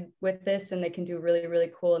sophisticated with this, and they can do really, really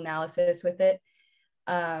cool analysis with it.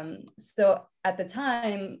 So at the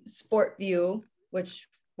time, Sport View, which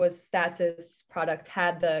was Stats' product,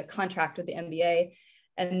 had the contract with the NBA.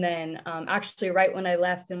 And then actually right when I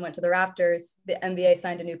left and went to the Raptors, the NBA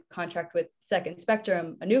signed a new contract with Second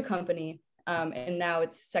Spectrum, a new company. And now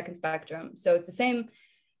it's Second Spectrum. So it's the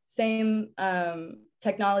same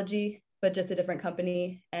technology, but just a different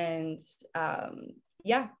company. And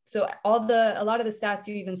yeah, so a lot of the stats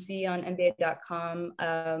you even see on NBA.com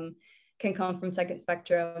can come from Second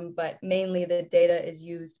Spectrum, but mainly the data is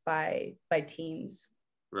used by teams.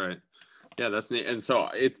 Right. Yeah, that's neat. And so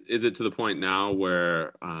is it to the point now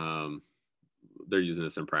where they're using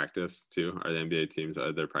this in practice too? Are the NBA teams,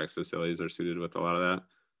 their practice facilities are suited with a lot of that?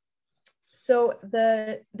 So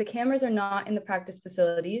the cameras are not in the practice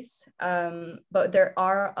facilities, but there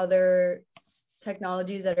are other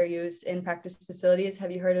technologies that are used in practice facilities.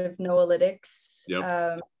 Have you heard of Noalytics?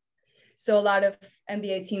 Yep. So a lot of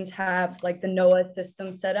NBA teams have like the NOAA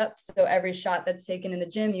system set up. So every shot that's taken in the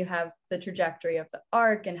gym, you have the trajectory of the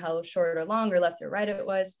arc and how short or long or left or right it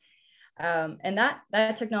was. And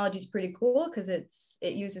that technology is pretty cool because it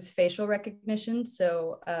uses facial recognition.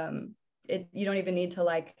 So you don't even need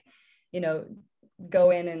to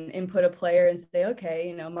go in and input a player and say,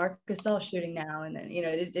 okay, Marc Gasol's shooting now. And then,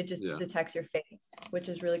 it just detects your face, which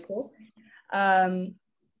is really cool.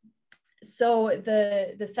 So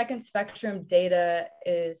the Second Spectrum data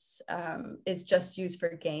is just used for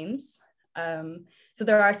games. So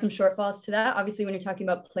there are some shortfalls to that. Obviously, when you're talking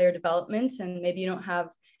about player development, and maybe you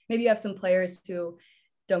have some players who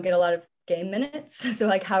don't get a lot of game minutes. So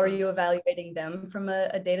like, how are you evaluating them from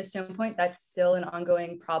a data standpoint? That's still an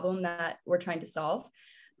ongoing problem that we're trying to solve.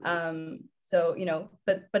 So,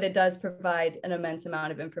 but it does provide an immense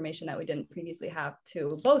amount of information that we didn't previously have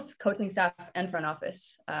to both coaching staff and front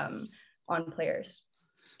office on players.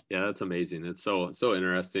 Yeah, that's amazing. It's so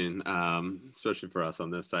interesting, especially for us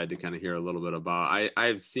on this side to kind of hear a little bit about.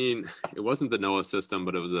 I've seen, it wasn't the NOAA system,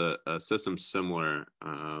 but it was a system similar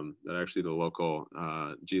that actually the local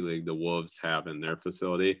G League, the Wolves, have in their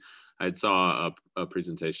facility. I saw a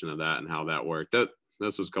presentation of that and how that worked.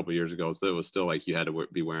 This was a couple of years ago, so it was still like you had to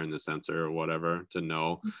be wearing the sensor or whatever to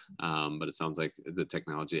know. But it sounds like the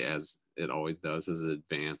technology, as it always does, has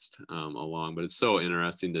advanced along. But it's so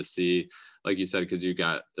interesting to see, like you said, because you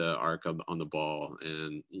got the arc on the ball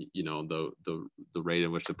and the rate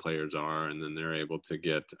at which the players are, and then they're able to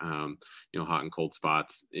get hot and cold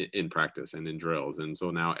spots in practice and in drills. And so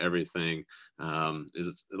now everything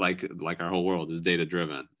is like our whole world is data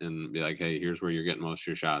driven, and be like, hey, here's where you're getting most of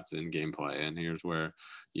your shots in gameplay, and here's where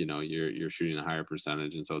you're shooting a higher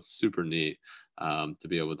percentage. And so it's super neat to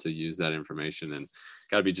be able to use that information, and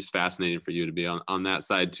got to be just fascinating for you to be on that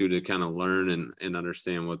side too, to kind of learn and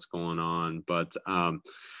understand what's going on. But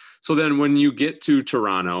so then when you get to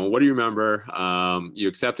Toronto, what do you remember? You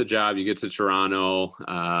accept a job, you get to Toronto,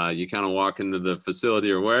 you kind of walk into the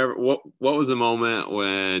facility or wherever. What was the moment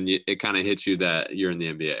when it kind of hit you that you're in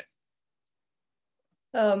the NBA?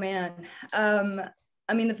 Oh man.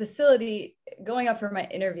 I mean, the facility, going up for my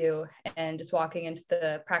interview and just walking into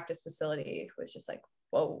the practice facility was just like,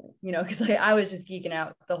 whoa, because like I was just geeking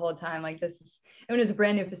out the whole time. Like it was a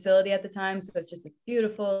brand new facility at the time. So it's just this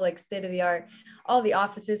beautiful, like state of the art. All the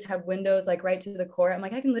offices have windows like right to the court. I'm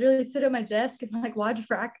like, I can literally sit at my desk and like watch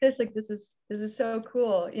practice. Like this is so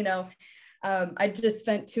cool. I just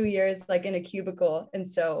spent 2 years like in a cubicle. And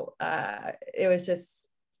so it was just,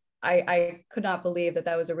 I could not believe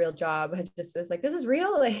that was a real job. I just was like, this is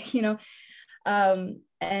real, like,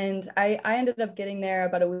 and I ended up getting there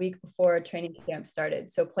about a week before training camp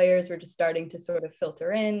started. So players were just starting to sort of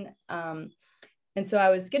filter in. And so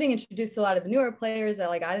I was getting introduced to a lot of the newer players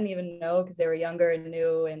that like I didn't even know because they were younger and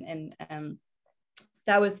new. And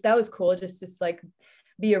that was cool just to like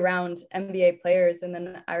be around NBA players. And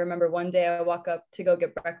then I remember one day I walk up to go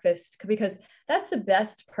get breakfast, because that's the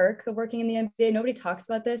best perk of working in the NBA. Nobody talks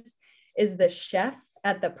about this, is the chef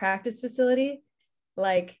at the practice facility,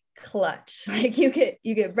 like clutch. Like you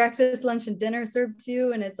get breakfast, lunch, and dinner served to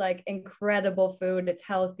you, and it's like incredible food. It's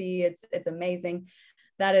healthy. It's amazing.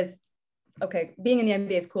 That is okay. Being in the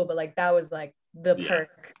NBA is cool, but like that was like the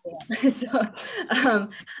perk. Yeah. So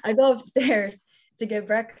I go upstairs to get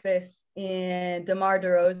breakfast, and DeMar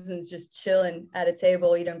DeRozan's just chilling at a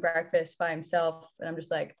table eating breakfast by himself, and I'm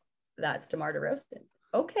just like, that's DeMar DeRozan.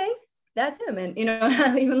 Okay, that's him. And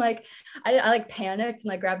I even like I like panicked and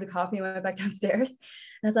like grabbed the coffee and went back downstairs.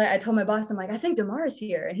 And I was like, I told my boss, I'm like, I think DeMar is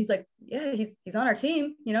here, and he's like, yeah, he's on our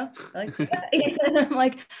team, like yeah. And I'm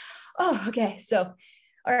like, oh, okay, so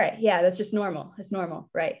all right, yeah, that's just normal. It's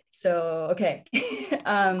normal, right? So okay.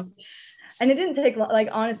 And it didn't take long, like,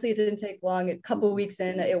 honestly, it didn't take long. A couple of weeks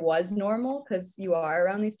in, it was normal because you are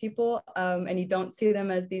around these people, and you don't see them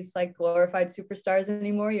as these like glorified superstars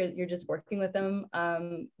anymore. You're just working with them.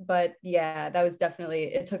 But yeah, that was definitely,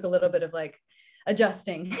 it took a little bit of like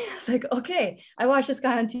adjusting. It's like, okay, I watched this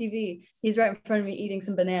guy on TV. He's right in front of me eating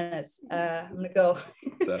some bananas. I'm gonna go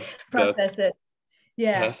process it.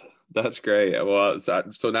 Yeah. That's great. Well,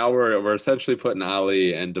 so now we're essentially putting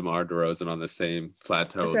Ali and DeMar DeRozan on the same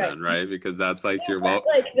plateau then, right? Because that's like your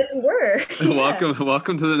like they were.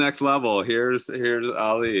 welcome to the next level. Here's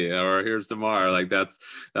Ali, or here's DeMar. Like that's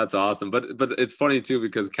awesome. But it's funny too,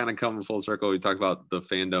 because kind of coming full circle, we talked about the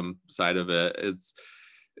fandom side of it.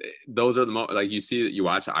 Those are the like, you see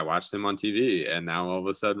that I watched him on TV, and now all of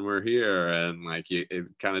a sudden we're here, and like it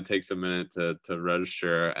kind of takes a minute to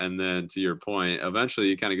register. And then to your point, eventually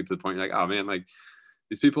you kind of get to the point, you're like, oh man, like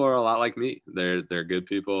these people are a lot like me. They're good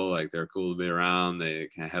people. Like they're cool to be around. They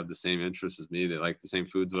kind of have the same interests as me. They like the same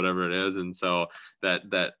foods, whatever it is. And so that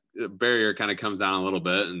barrier kind of comes down a little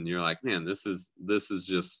bit, and you're like, man, this is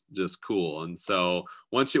just cool. And so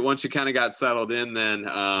once you kind of got settled in,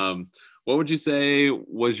 then what would you say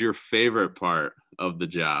was your favorite part of the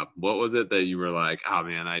job? What was it that you were like, oh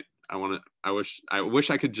man, I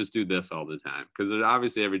wish I could just do this all the time? Because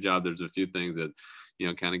obviously every job, there's a few things that, you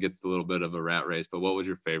know, kind of gets a little bit of a rat race. But what was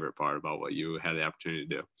your favorite part about what you had the opportunity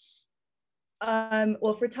to do?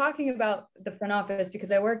 Well, if we're talking about the front office,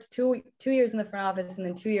 because I worked two years in the front office and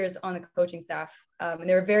then 2 years on the coaching staff, and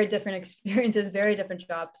they were very different experiences, very different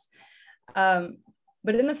jobs.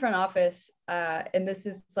 But in the front office, and this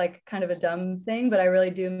is like kind of a dumb thing, but I really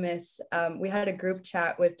do miss, we had a group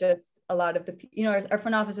chat with just a lot of the, you know, our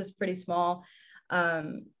front office is pretty small,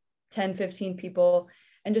 10, 15 people,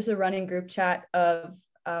 and just a running group chat of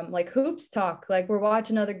like hoops talk, like we're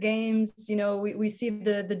watching other games, you know, we see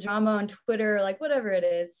the drama on Twitter, like whatever it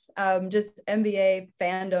is, just NBA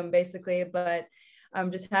fandom basically, but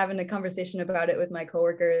just having a conversation about it with my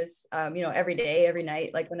coworkers, you know, every day, every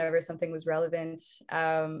night, like whenever something was relevant.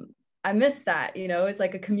 I miss that, you know, it's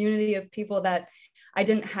like a community of people that I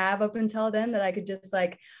didn't have up until then, that I could just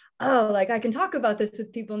like, oh, like I can talk about this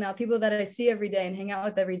with people now, people that I see every day and hang out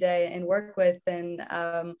with every day and work with. And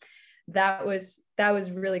that was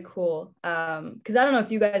really cool. Because I don't know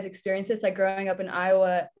if you guys experience this, like growing up in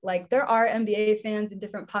Iowa, like there are NBA fans in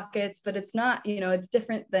different pockets, but it's not, you know, it's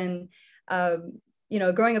different than, you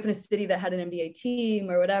know, growing up in a city that had an NBA team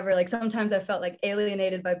or whatever. Like sometimes I felt like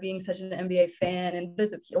alienated by being such an NBA fan, and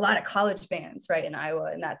there's a lot of college fans, right, in Iowa,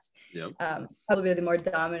 and that's probably the more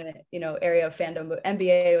dominant, you know, area of fandom. But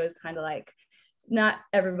NBA was kind of like not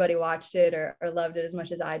everybody watched it or loved it as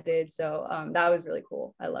much as I did. So that was really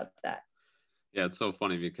cool. I loved that. Yeah, it's so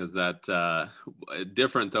funny because that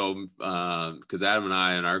different though, because Adam and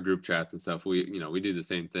I in our group chats and stuff, we do the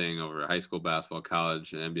same thing over high school basketball,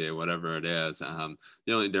 college, NBA, whatever it is. The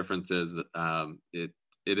only difference is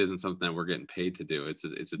it isn't something that we're getting paid to do. It's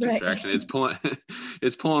a distraction. Right.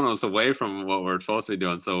 It's pulling us away from what we're supposed to be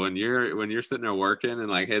doing. So when you're sitting there working and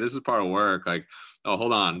like, hey, this is part of work. Like, oh,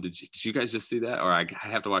 hold on, did you guys just see that? Or I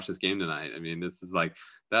have to watch this game tonight. I mean, this is like,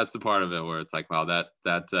 that's the part of it where it's like, wow, that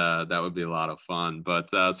would be a lot of fun.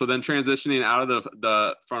 But so then transitioning out of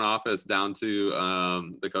the front office down to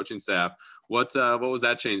the coaching staff, what was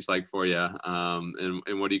that change like for you?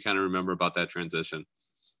 And what do you kind of remember about that transition?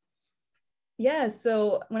 Yeah,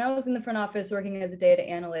 so when I was in the front office working as a data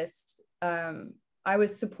analyst, I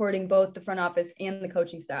was supporting both the front office and the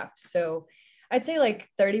coaching staff. So I'd say like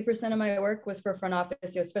 30% of my work was for front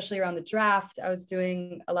office, you know, especially around the draft. I was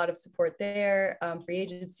doing a lot of support there, free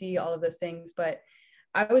agency, all of those things. But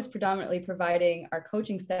I was predominantly providing our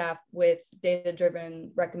coaching staff with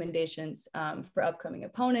data-driven recommendations for upcoming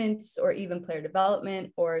opponents, or even player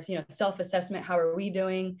development, or, you know, self-assessment. How are we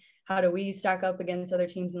doing? How do we stack up against other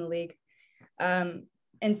teams in the league?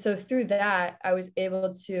 And so through that, I was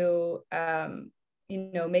able to,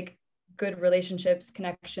 you know, make good relationships,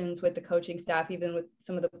 connections with the coaching staff, even with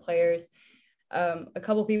some of the players. A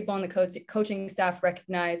couple people on the coaching staff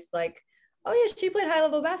recognized like, oh yeah, she played high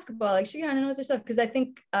level basketball. Like she kind of knows her stuff. Cause I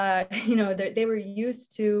think, you know, they were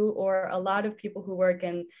used to, or a lot of people who work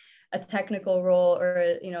in a technical role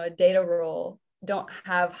or, you know, a data role don't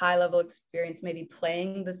have high level experience maybe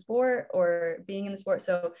playing the sport or being in the sport.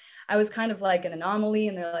 So I was kind of like an anomaly,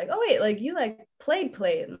 and they're like, oh wait, like you like played.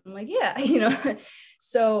 And I'm like, yeah, you know.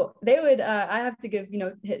 So they would, I have to give, you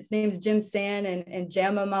know, his name's Jim San and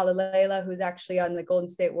Jama Malalela, who's actually on the Golden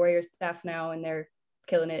State Warriors staff now, and they're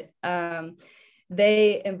killing it.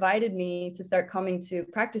 They invited me to start coming to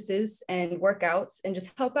practices and workouts and just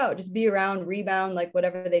help out, just be around, rebound, like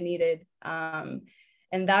whatever they needed.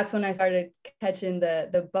 And that's when I started catching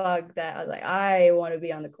the bug that I was like, I want to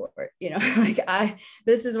be on the court, like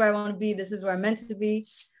this is where I want to be. This is where I'm meant to be.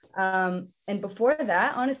 And before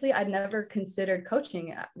that, honestly, I'd never considered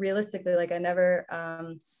coaching realistically. Like I never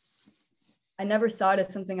saw it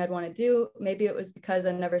as something I'd want to do. Maybe it was because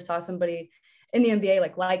I never saw somebody in the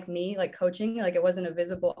NBA like me, like coaching, like it wasn't a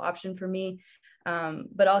visible option for me.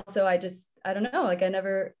 But also I don't know, like I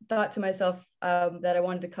never thought to myself that I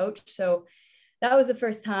wanted to coach. So that was the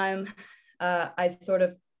first time I sort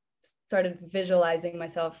of started visualizing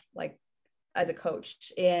myself like as a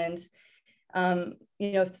coach. And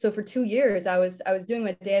so for 2 years I was doing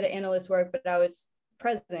my data analyst work, but I was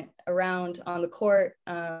present around on the court,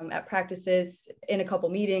 at practices, in a couple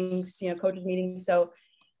meetings, coaches meetings. So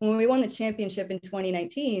when we won the championship in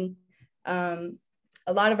 2019, a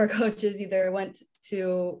lot of our coaches either went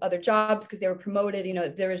to other jobs because they were promoted.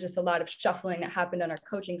 There was just a lot of shuffling that happened on our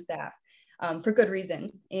coaching staff, for good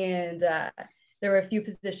reason. And there were a few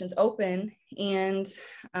positions open, and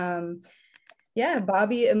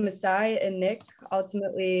Bobby and Masai and Nick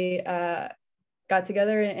ultimately got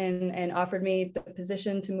together and offered me the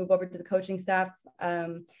position to move over to the coaching staff.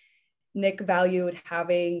 Nick valued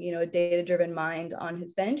having, a data-driven mind on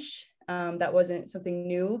his bench. That wasn't something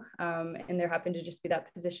new. And there happened to just be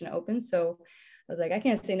that position open. So I was like, I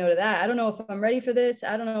can't say no to that. I don't know if I'm ready for this.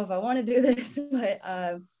 I don't know if I want to do this, but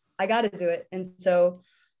I got to do it. And so,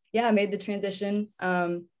 I made the transition.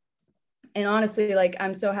 And honestly, like,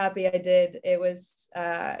 I'm so happy I did. It was,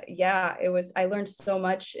 I learned so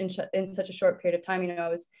much in such a short period of time. I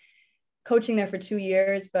was coaching there for 2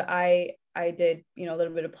 years, but I did, a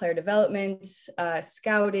little bit of player development,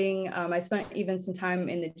 scouting. I spent even some time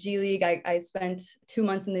in the G League. I spent 2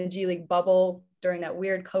 months in the G League bubble during that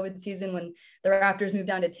weird COVID season when the Raptors moved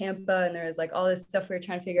down to Tampa, and there was like all this stuff we were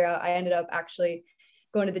trying to figure out. I ended up actually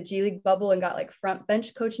going to the G League bubble and got like front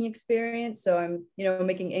bench coaching experience. So I'm,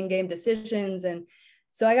 making in-game decisions. And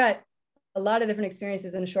so I got a lot of different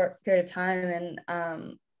experiences in a short period of time.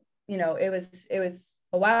 And, it was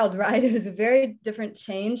a wild ride. It was a very different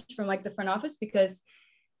change from like the front office, because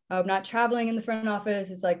I'm not traveling in the front office.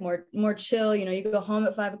 It's like more chill, you go home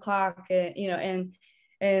at 5 o'clock, and, and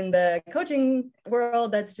in the coaching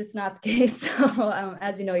world, that's just not the case. So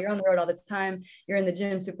as you know, you're on the road all the time. You're in the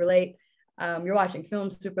gym super late. You're watching film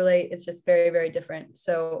super late. It's just very, very different.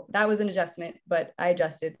 So that was an adjustment, but I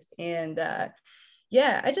adjusted. And I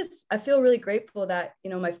feel really grateful that,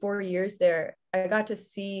 my 4 years there, I got to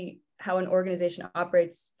see how an organization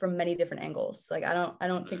operates from many different angles. Like, I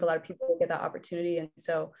don't think a lot of people get that opportunity. And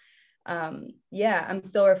so, I'm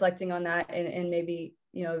still reflecting on that and maybe,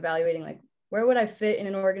 evaluating like, where would I fit in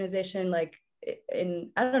an organization? Like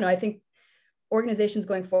I don't know, I think organizations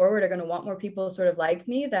going forward are going to want more people sort of like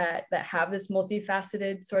me that have this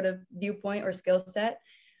multifaceted sort of viewpoint or skill set.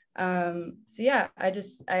 I'm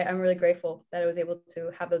really grateful that I was able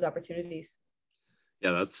to have those opportunities.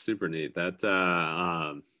 Yeah, that's super neat. That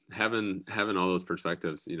having all those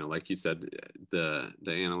perspectives, like you said, the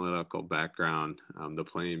analytical background, the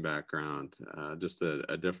playing background, just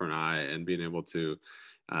a different eye, and being able to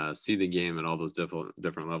see the game at all those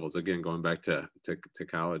different levels. Again, going back to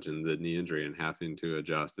college and the knee injury and having to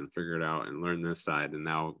adjust and figure it out and learn this side, and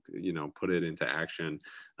now put it into action,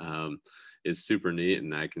 is super neat.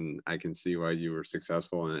 And I can see why you were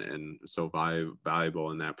successful and so valuable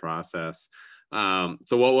in that process.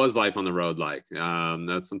 So what was life on the road like?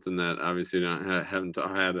 That's something that obviously haven't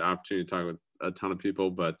had an opportunity to talk with a ton of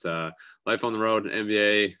people, but life on the road,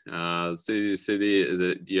 NBA, city to city, is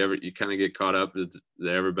it, you kind of get caught up? Has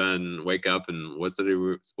there ever been wake up and what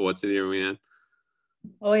city are we in?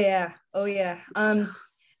 Oh yeah.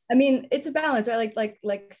 I mean, it's a balance, right?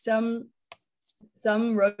 Like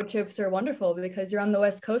some road trips are wonderful because you're on the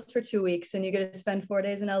West Coast for 2 weeks and you get to spend 4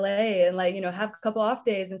 days in LA and have a couple off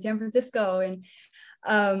days in San Francisco. And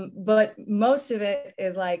but most of it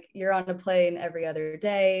is like you're on a plane every other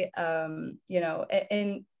day, and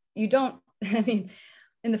you don't, I mean,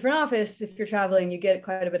 in the front office, if you're traveling, you get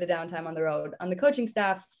quite a bit of downtime on the road. On the coaching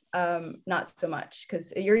staff, not so much,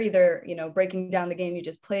 because you're either, breaking down the game you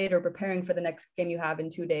just played or preparing for the next game you have in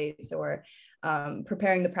 2 days, or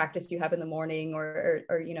preparing the practice you have in the morning, or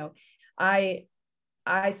I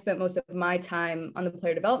spent most of my time on the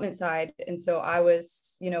player development side. And so I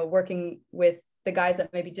was, working with the guys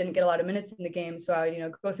that maybe didn't get a lot of minutes in the game. So I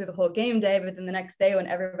would, go through the whole game day, but then the next day when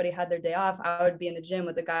everybody had their day off, I would be in the gym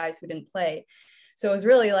with the guys who didn't play. So it was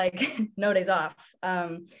really like no days off.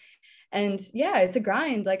 And yeah, it's a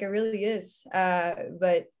grind, like it really is.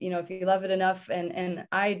 But if you love it enough, and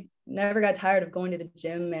I never got tired of going to the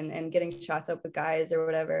gym and getting shots up with guys or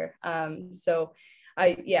whatever. So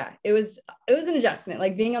it was an adjustment.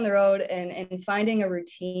 Like being on the road and finding a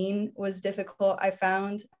routine was difficult, I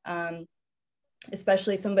found.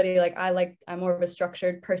 Especially somebody like I'm more of a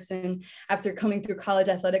structured person after coming through college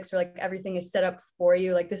athletics, where like everything is set up for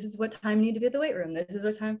you. Like, this is what time you need to be at the weight room. This is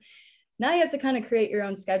what time. Now you have to kind of create your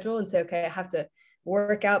own schedule and say, okay, I have to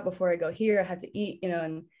work out before I go here. I have to eat,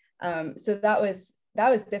 and so that was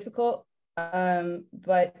difficult,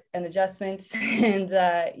 but an adjustment. And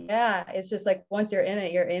it's just like, once you're in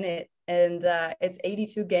it, you're in it. And it's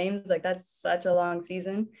 82 games. Like, that's such a long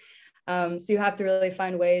season. So you have to really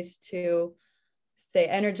find ways to stay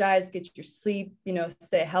energized, get your sleep,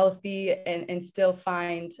 stay healthy, and still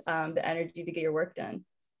find the energy to get your work done.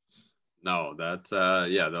 No, that's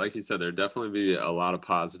like you said, there definitely be a lot of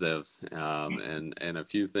positives, and a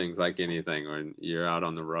few things, like anything, when you're out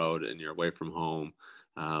on the road and you're away from home.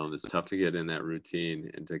 It's tough to get in that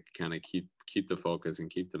routine and to kind of keep the focus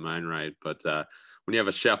and keep the mind right. But when you have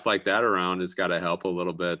a chef like that around, it's got to help a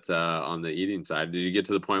little bit on the eating side. Did you get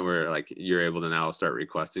to the point where like you're able to now start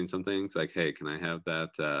requesting some things like, hey, can I have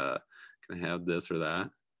that? Can I have this or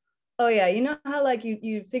that? Oh yeah, you know how like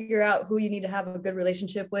you figure out who you need to have a good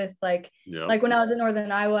relationship with. Like, like when I was in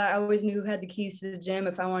Northern Iowa, I always knew who had the keys to the gym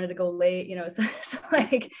if I wanted to go late. So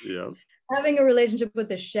like. Yeah. Having a relationship with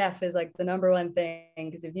the chef is like the number one thing,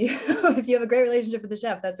 because if you have a great relationship with the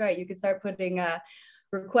chef, that's right, you can start putting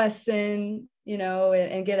requests in,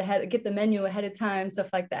 and get the menu ahead of time, stuff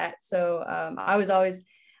like that. So I was always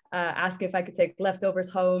asking if I could take leftovers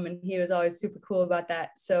home, and he was always super cool about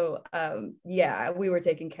that. So we were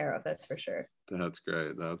taken care of, that's for sure. That's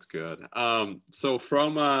great. That's good. So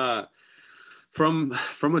from a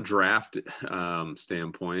draft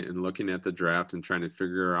standpoint, and looking at the draft and trying to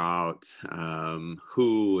figure out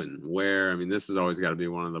who and where, I mean, this has always got to be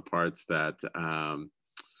one of the parts that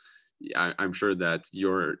I'm sure that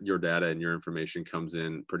your data and your information comes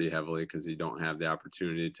in pretty heavily, because you don't have the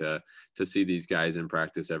opportunity to see these guys in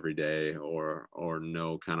practice every day or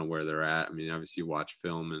know kind of where they're at. I mean, obviously you watch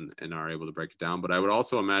film and are able to break it down, but I would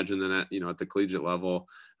also imagine that at the collegiate level,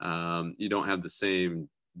 you don't have the same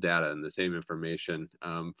data and the same information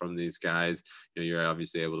from these guys. You're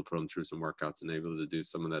obviously able to put them through some workouts and able to do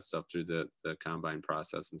some of that stuff through the combine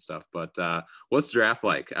process and stuff. But what's draft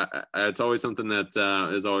like? It's always something that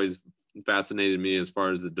has always fascinated me as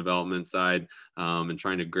far as the development side, and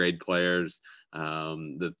trying to grade players,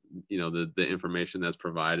 the information that's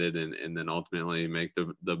provided, and then ultimately make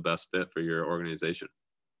the best fit for your organization.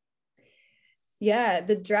 Yeah,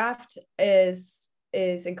 the draft is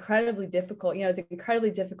incredibly difficult. It's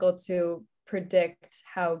incredibly difficult to predict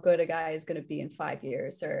how good a guy is going to be in 5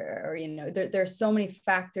 years, or there's so many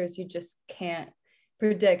factors you just can't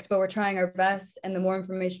predict, but we're trying our best. And the more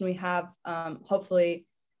information we have, hopefully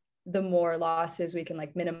the more losses we can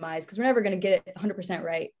like minimize, because we're never going to get it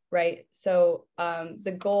 100% right. So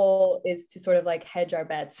the goal is to sort of like hedge our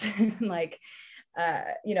bets like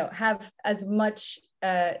have as much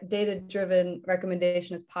data-driven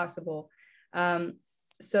recommendation as possible.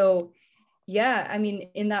 So yeah, I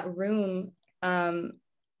mean, in that room,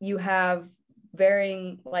 you have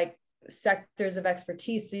varying like sectors of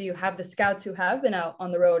expertise. So you have the scouts who have been out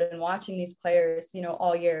on the road and watching these players,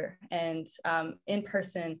 all year, and in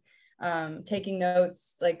person, taking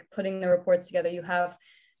notes, like putting the reports together. You have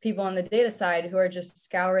people on the data side who are just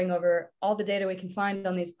scouring over all the data we can find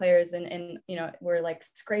on these players, and we're like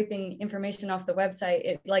scraping information off the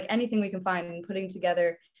website, like anything we can find, and putting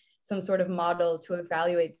together some sort of model to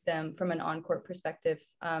evaluate them from an on-court perspective.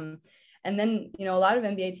 And then, a lot of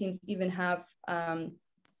NBA teams even have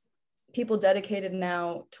people dedicated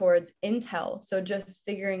now towards intel. So just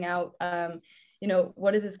figuring out,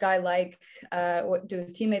 what is this guy like? What do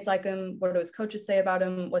his teammates like him? What do his coaches say about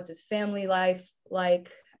him? What's his family life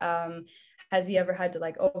like? Has he ever had to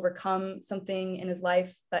like overcome something in his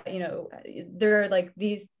life that, there are like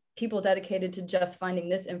these people dedicated to just finding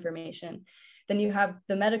this information. Then you have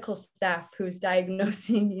the medical staff who's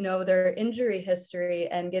diagnosing, their injury history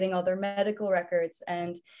and getting all their medical records.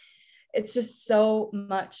 And it's just so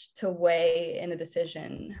much to weigh in a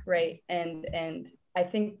decision, right? And I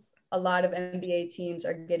think a lot of NBA teams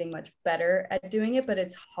are getting much better at doing it, but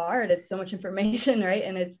it's hard. It's so much information, right?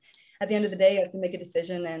 And it's, at the end of the day, you have to make a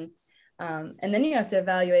decision, and then you have to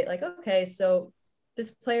evaluate, like, okay, so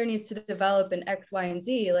this player needs to develop in X, Y, and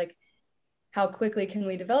Z. Like, how quickly can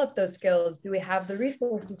we develop those skills? Do we have the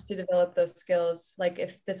resources to develop those skills? Like,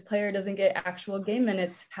 if this player doesn't get actual game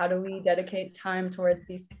minutes, how do we dedicate time towards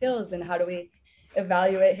these skills, and how do we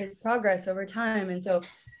evaluate his progress over time? And so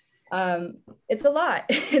it's a lot.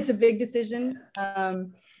 It's a big decision. A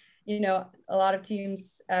lot of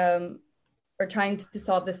teams are trying to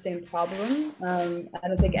solve the same problem. I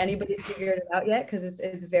don't think anybody's figured it out yet because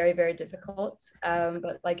it's very, very difficult.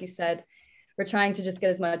 But like you said, we're trying to just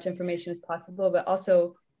get as much information as possible, but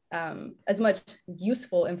also as much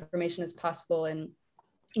useful information as possible. And,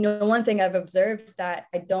 one thing I've observed that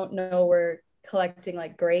I don't know we're collecting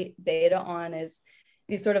like great data on is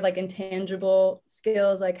these sort of like intangible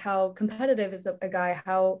skills, like how competitive is a guy,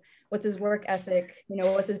 what's his work ethic,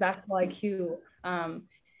 what's his basketball IQ.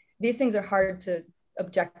 These things are hard to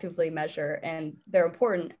objectively measure, and they're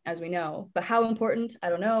important, as we know, but how important, I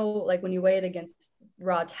don't know, like when you weigh it against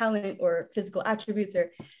raw talent or physical attributes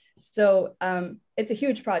so it's a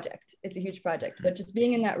huge project. But just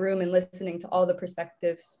being in that room and listening to all the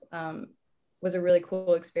perspectives was a really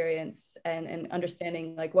cool experience, and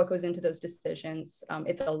understanding like what goes into those decisions.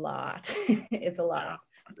 It's a lot. It's a lot.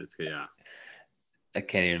 Yeah. I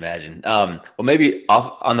can't even imagine. Well, maybe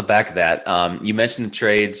off on the back of that, you mentioned the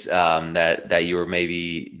trades that you were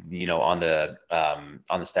maybe on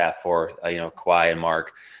the staff for, Kawhi and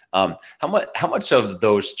Mark. How much of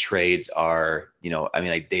those trades are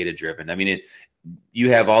like data driven? I mean, you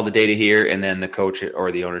have all the data here, and then the coach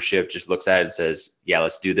or the ownership just looks at it and says, "Yeah,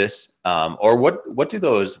 let's do this." Or what do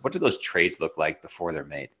those trades look like before they're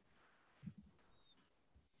made?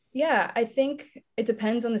 Yeah, I think it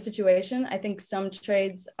depends on the situation. I think some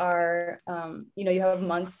trades are, you have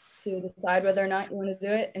months to decide whether or not you want to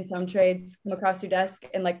do it. And some trades come across your desk,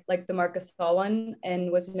 and like the Marc Gasol one,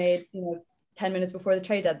 and was made, 10 minutes before the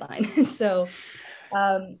trade deadline. And so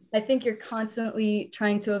I think you're constantly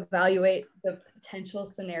trying to evaluate the potential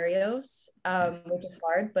scenarios, which is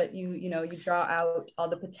hard, but you draw out all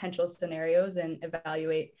the potential scenarios and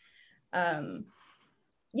evaluate.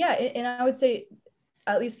 Yeah, and I would say,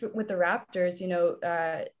 at least with the Raptors,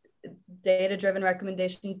 data-driven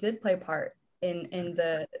recommendations did play a part in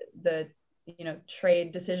the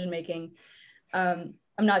trade decision-making.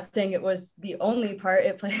 I'm not saying it was the only part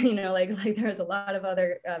it played, like there was a lot of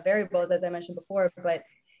other variables, as I mentioned before, but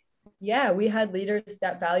yeah, we had leaders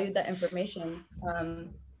that valued that information.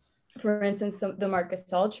 For instance, the Marc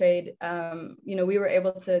Gasol trade, we were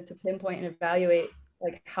able to pinpoint and evaluate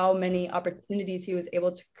like how many opportunities he was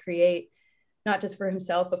able to create, not just for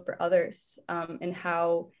himself, but for others, and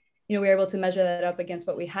how, we were able to measure that up against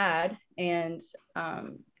what we had, and,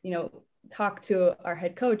 talk to our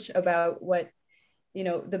head coach about what,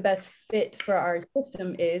 the best fit for our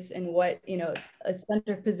system is, and what, a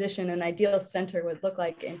center position, an ideal center would look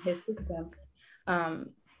like in his system.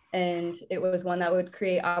 And it was one that would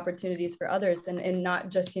create opportunities for others, and not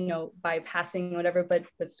just, by passing whatever,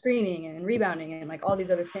 but screening and rebounding and like all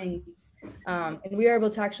these other things. And we were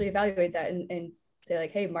able to actually evaluate that and say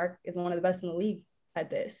like, hey, Mark is one of the best in the league at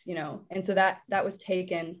this, and so that was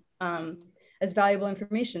taken as valuable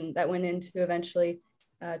information that went into eventually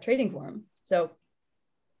trading for him. So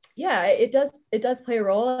yeah, it does play a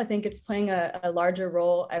role. I think it's playing a larger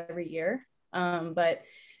role every year, but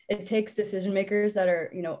it takes decision makers that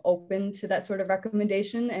are open to that sort of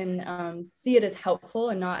recommendation, and see it as helpful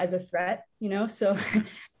and not as a threat, so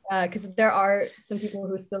because there are some people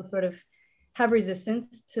who still sort of have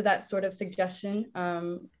resistance to that sort of suggestion,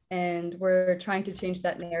 and we're trying to change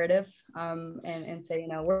that narrative, and say,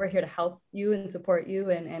 we're here to help you and support you,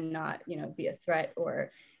 and not be a threat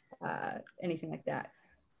or anything like that.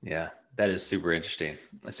 Yeah, that is super interesting.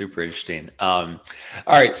 That's super interesting. All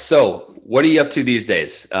right. So what are you up to these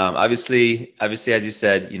days? Obviously, as you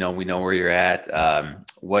said, we know where you're at.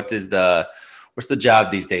 What's the job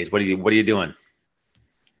these days? What are you doing?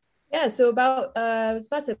 Yeah. So it was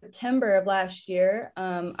about September of last year.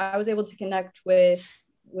 I was able to connect with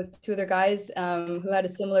two other guys who had a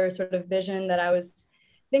similar sort of vision that I was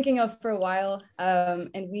thinking of for a while,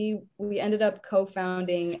 and we ended up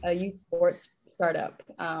co-founding a youth sports startup,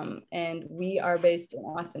 and we are based in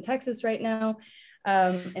Austin, Texas right now,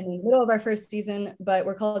 in the middle of our first season, but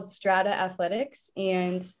we're called Strata Athletics,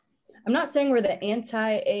 and I'm not saying we're the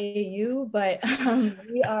anti-AAU, but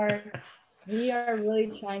we are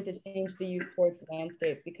really trying to change the youth sports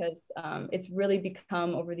landscape, because it's really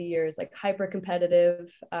become over the years like hyper competitive,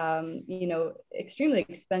 extremely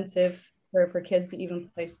expensive for kids to even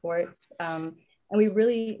play sports. And we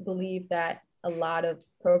really believe that a lot of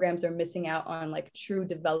programs are missing out on like true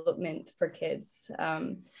development for kids.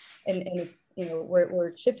 And it's,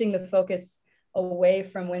 we're shifting the focus away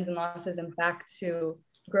from wins and losses and back to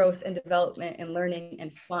growth and development and learning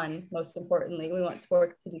and fun. Most importantly, we want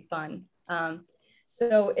sports to be fun.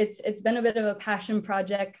 So it's been a bit of a passion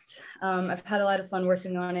project. I've had a lot of fun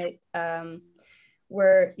working on it.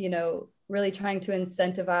 We're, really trying to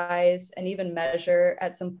incentivize and even measure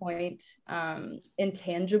at some point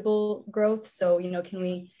intangible growth. So, can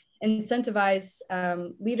we incentivize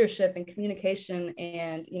leadership and communication,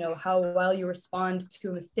 and how well you respond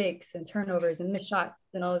to mistakes and turnovers and missed shots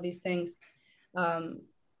and all of these things,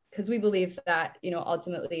 because we believe that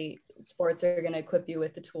ultimately sports are going to equip you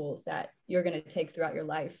with the tools that you're going to take throughout your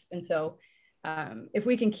life. And so if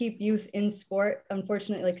we can keep youth in sport,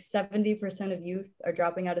 unfortunately like 70% of youth are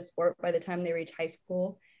dropping out of sport by the time they reach high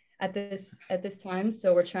school at this time.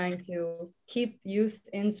 So we're trying to keep youth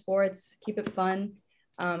in sports, keep it fun,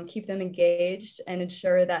 keep them engaged, and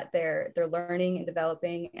ensure that they're learning and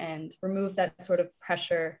developing, and remove that sort of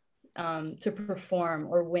pressure to perform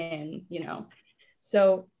or win.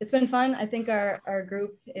 So it's been fun. I think our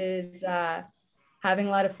group is having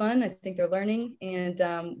a lot of fun. I think they're learning,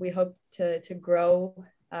 and we hope to grow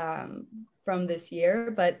from this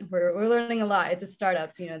year, but we're learning a lot. It's a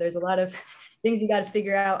startup, there's a lot of things you got to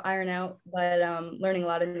figure out, iron out, but learning a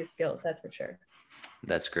lot of new skills, that's for sure.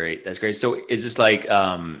 That's great. That's great. So is this like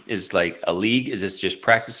a league? Is this just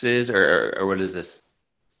practices, or what is this?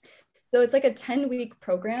 So it's like a 10-week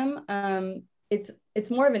program. It's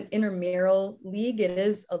more of an intramural league. It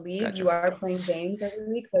is a league. Gotcha. You are playing games every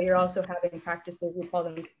week, but you're also having practices. We call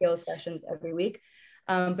them skills sessions every week.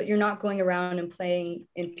 But you're not going around and playing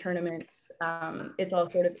in tournaments. It's all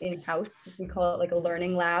sort of in-house. We call it like a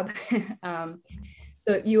learning lab.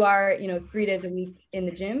 So you are, 3 days a week in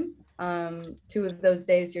the gym. 2 of those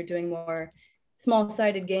days you're doing more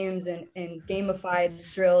small-sided games and gamified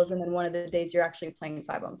drills. And then one of the days you're actually playing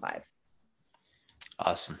 5-on-5.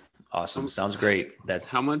 Awesome. Sounds great. That's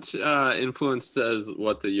how much influence does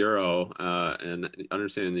what the Euro and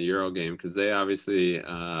understanding the Euro game, because they obviously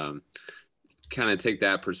kind of take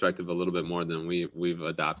that perspective a little bit more than we've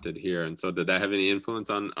adopted here. And so did that have any influence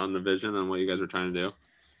on the vision and what you guys are trying to do?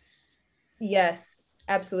 Yes,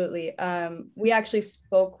 absolutely. We actually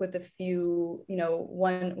spoke with a few,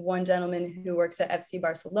 one gentleman who works at FC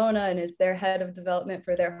Barcelona and is their head of development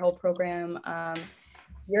for their whole program.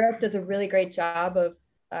 Europe does a really great job of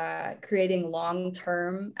creating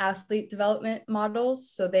long-term athlete development models.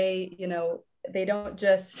 So they don't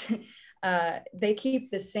just, they keep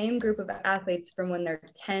the same group of athletes from when they're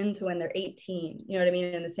 10 to when they're 18,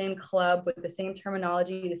 in the same club with the same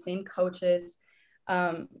terminology, the same coaches.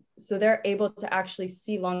 So they're able to actually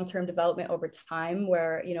see long-term development over time,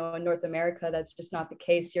 where, in North America, that's just not the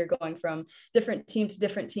case. You're going from different team to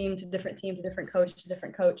different team to different team to different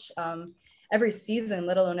coach every season,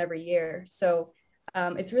 let alone every year. So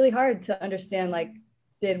it's really hard to understand, like,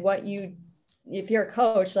 if you're a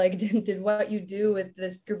coach, like, did what you do with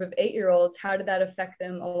this group of 8-year-olds, how did that affect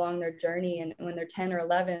them along their journey? And when they're 10 or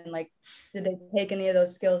 11, like, did they take any of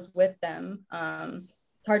those skills with them?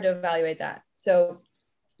 It's hard to evaluate that. So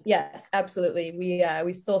yes, absolutely.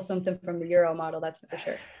 We stole something from the Euro model, that's for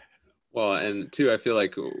sure. Well, and two, I feel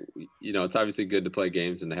like, it's obviously good to play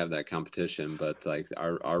games and to have that competition, but like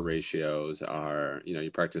our ratios are,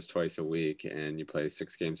 you practice twice a week and you play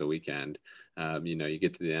 6 games a weekend. You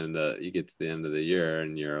get to the end of the year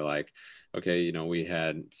and you're like, okay, we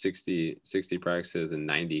had 60 practices and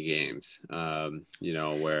 90 games,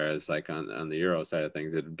 whereas like on the Euro side of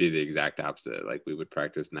things, it'd be the exact opposite. Like we would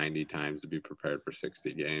practice 90 times to be prepared for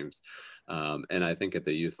 60 games. And I think at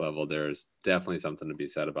the youth level, there's definitely something to be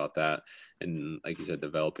said about that. And like you said,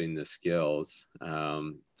 developing the skills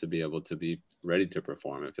to be able to be ready to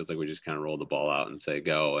perform. It feels like we just kind of roll the ball out and say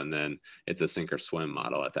go, and then it's a sink or swim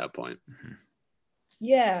model at that point. Mm-hmm.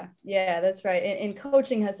 Yeah, that's right. And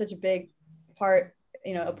coaching has such a big part,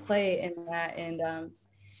 a play in that. And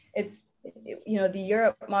it's, the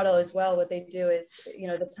Europe model as well. What they do is,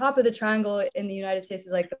 the top of the triangle in the United States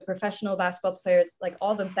is like the professional basketball players, like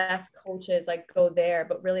all the best coaches like go there,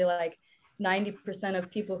 but really like 90% of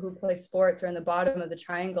people who play sports are in the bottom of the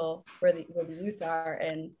triangle where the youth are.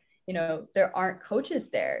 And, there aren't coaches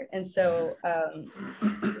there. And so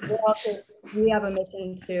we have a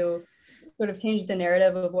mission to sort of change the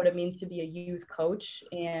narrative of what it means to be a youth coach,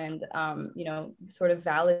 and sort of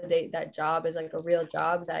validate that job as like a real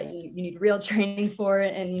job that you need real training for,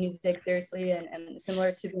 and you need to take seriously, and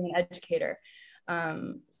similar to being an educator.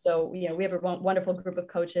 So we have a wonderful group of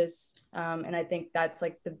coaches, and I think that's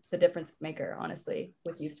like the difference maker, honestly,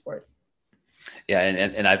 with youth sports. Yeah,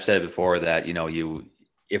 and I've said it before that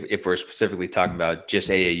if we're specifically talking about just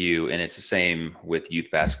AAU, and it's the same with youth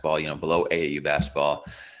basketball, below AAU basketball,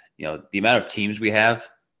 the amount of teams we have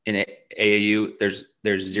in AAU,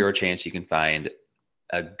 there's zero chance you can find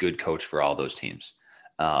a good coach for all those teams.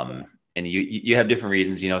 And you have different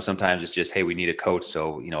reasons, sometimes it's just, hey, we need a coach.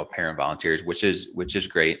 So, a parent volunteers, which is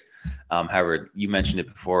great. However, you mentioned it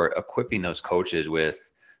before, equipping those coaches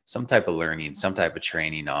with some type of learning, some type of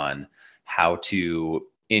training on how to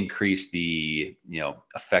increase the,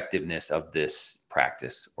 effectiveness of this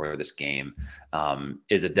practice or this game,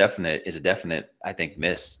 is a definite, I think,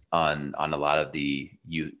 miss on a lot of the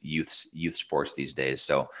youth sports these days.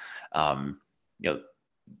 So,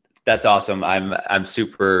 that's awesome. I'm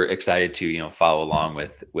super excited to, follow along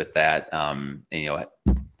with that, and,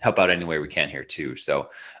 help out any way we can here too. So,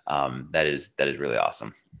 that is really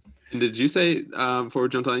awesome. And did you say, before we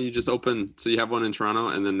jumped on, you just opened, so you have one in Toronto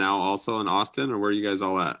and then now also in Austin, or where are you guys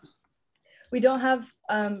all at? We don't have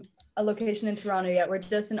a location in Toronto yet. We're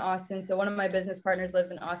just in Austin. So one of my business partners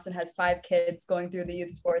lives in Austin, has 5 kids going through the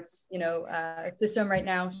youth sports, system right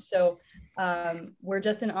now. So we're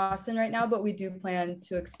just in Austin right now, but we do plan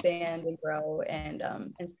to expand and grow and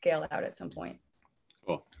scale out at some point.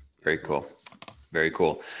 Cool. Very cool. Very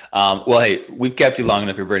cool. Well, hey, we've kept you long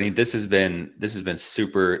enough here, Brittni. This has been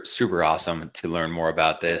super, super awesome to learn more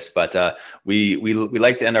about this. But we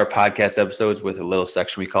like to end our podcast episodes with a little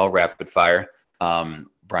section we call rapid fire.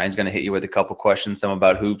 Brian's going to hit you with a couple questions, some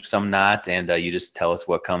about hoops, some not, and you just tell us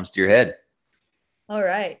what comes to your head. All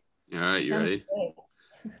right. All right, you ready?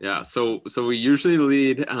 Yeah. So we usually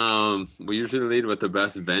lead with the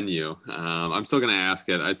best venue. I'm still going to ask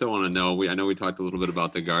it. I still want to know. I know we talked a little bit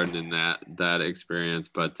about the Garden and that experience,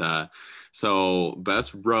 but so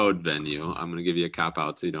best road venue. I'm going to give you a cop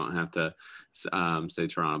out, so you don't have to say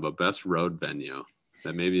Toronto, but best road venue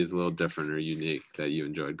that maybe is a little different or unique that you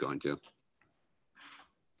enjoyed going to.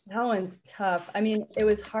 That one's tough. I mean, it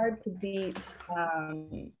was hard to beat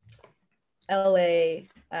LA.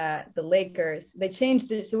 The Lakers, they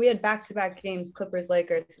changed it, so we had back-to-back games. Clippers,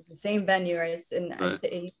 Lakers. It's the same venue, right? It's in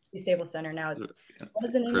Staples Center now. It's, what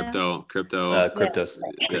is it in now?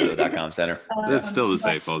 Crypto.com Center. It's still the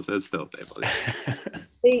Staples. It's still Staples.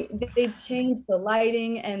 They changed the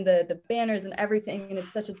lighting and the banners and everything, and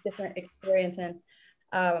it's such a different experience. And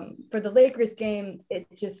for the Lakers game, it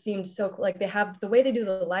just seemed so like they have the way they do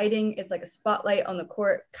the lighting. It's like a spotlight on the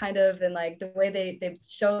court kind of, and like the way they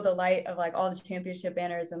show the light of like all the championship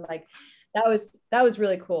banners, and like that was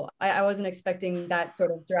really cool. I wasn't expecting that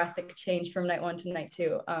sort of drastic change from night 1 to night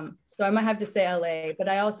 2. So I might have to say LA, but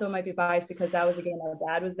I also might be biased because that was a game my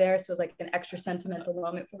dad was there, so it was like an extra sentimental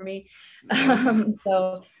moment for me.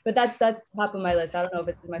 But that's top of my list. I don't know if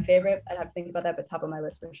it's my favorite. I'd have to think about that, but top of my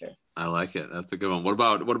list for sure. I like it. That's a good one.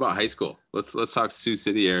 What about high school? Let's talk Sioux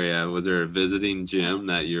City area. Was there a visiting gym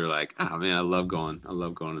that you're like, oh man, I love going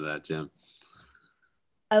to that gym?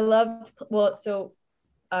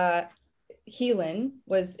 Heelan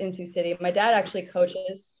was in Sioux City. My dad actually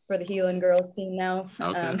coaches for the Heelan girls team now.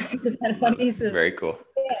 Okay. Which is kind of funny. So, very cool.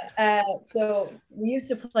 Yeah. So we used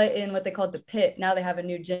to play in what they called the pit. Now they have a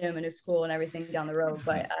new gym, a new school and everything down the road.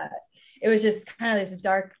 But it was just kind of this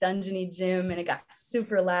dark dungeony gym, and it got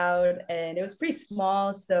super loud, and it was pretty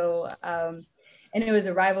small. So, and it was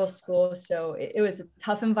a rival school. So it was a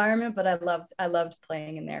tough environment, but I loved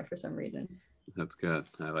playing in there for some reason. That's good.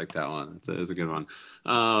 I like that one. It's a good one.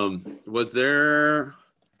 Was there?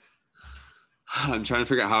 I'm trying to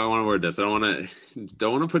figure out how I want to word this. I don't want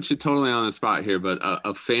to put you totally on the spot here, but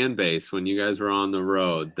a fan base when you guys were on the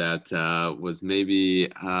road that was maybe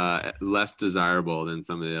less desirable than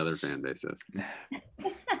some of the other fan bases.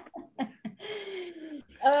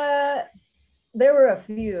 There were a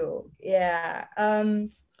few. Yeah.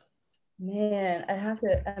 Man, I'd have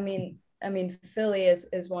to. I mean, Philly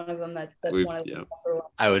is one of them. That's one of the number one.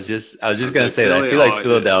 I was just gonna say that. I feel like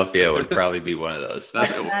Philadelphia would probably be one of those.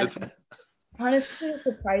 Honestly, a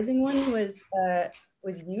surprising one was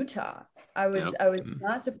Utah. I was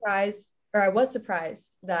not surprised, or I was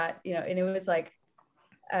surprised that and it was like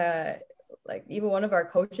even one of our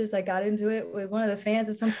coaches, I got into it with one of the fans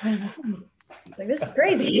at some point. Like, this is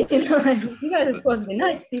crazy. You guys are supposed to be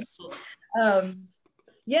nice people.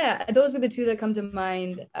 Yeah, those are the two that come to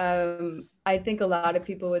mind. I think a lot of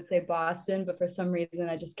people would say Boston, but for some reason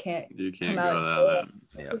I just can't. You can't go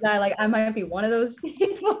that. I might be one of those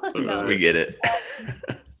people. No. We get it.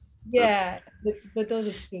 Yeah, but those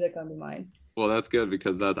are two that come to mind. Well, that's good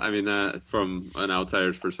because that from an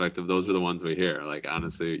outsider's perspective, those are the ones we hear. Like,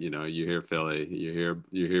 honestly, you hear Philly, you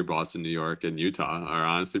hear Boston, New York, and Utah are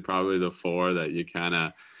honestly probably the 4 that you kind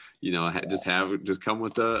of. Just come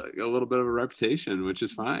with a little bit of a reputation, which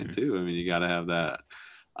is fine too. I mean, you got to have that.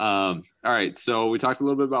 All right. So we talked a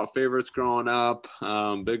little bit about favorites growing up,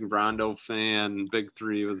 big Rondo fan, big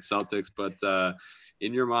 3 with the Celtics, but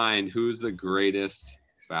in your mind, who's the greatest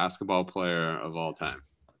basketball player of all time?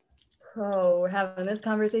 Oh, we're having this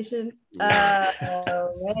conversation.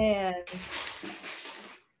 Oh man.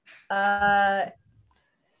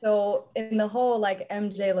 So in the whole like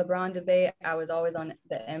MJ LeBron debate, I was always on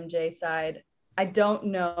the MJ side. I don't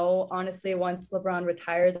know, honestly. Once LeBron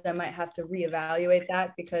retires, I might have to reevaluate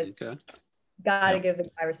that because gotta give the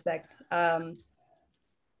guy respect. I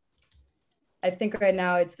think right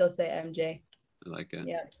now I'd still say MJ. I like it.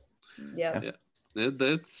 Yeah.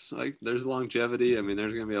 It's like there's longevity. I mean,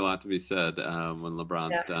 there's going to be a lot to be said when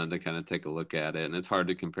LeBron's done to kind of take a look at it, and it's hard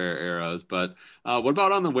to compare eras. But what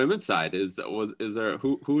about on the women's side? Is there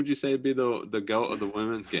who would you say would be the GOAT of the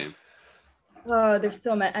women's game? Oh, there's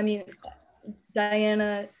so many. I mean,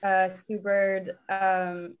 Diana, Sue Bird.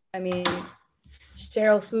 I mean,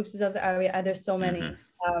 Cheryl Swoops is up there. I mean, there's so many.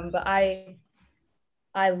 But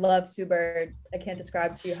I love Sue Bird. I can't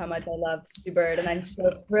describe to you how much I love Sue Bird, and I'm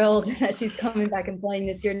so thrilled that she's coming back and playing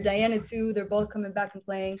this year. Diana too. They're both coming back and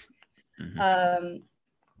playing.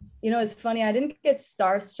 It's funny. I didn't get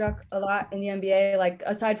starstruck a lot in the NBA, like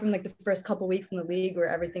aside from like the first couple weeks in the league where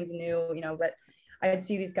everything's new, but I'd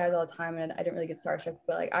see these guys all the time, and I didn't really get starstruck.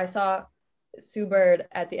 But like I saw Sue Bird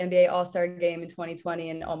at the NBA All-Star game in 2020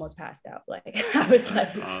 and almost passed out. Like I was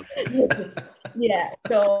like, yeah.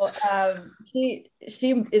 So she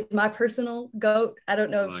is my personal GOAT. I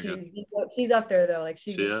don't know if she's the GOAT. She's up there though. Like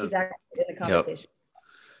she's actually in the conversation.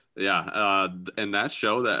 Yeah, and that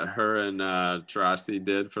show that her and Tarasi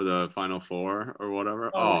did for the Final Four or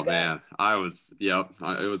whatever. Oh man, it was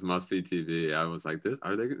must see TV. I was like, they're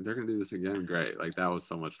gonna do this again? Great, like that was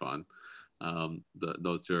so much fun.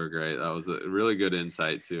 Those two are great. That was a really good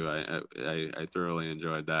insight too. I thoroughly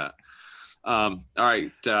enjoyed that. All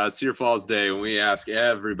right, Cedar Falls Day. When we ask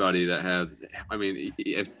everybody that has, I mean,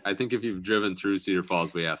 I think if you've driven through Cedar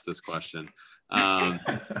Falls, we ask this question: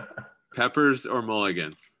 peppers or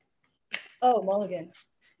mulligans? Oh, mulligans.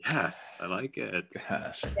 Yes, I like it.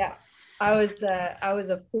 Gosh. Yeah, I was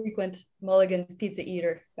a frequent mulligans pizza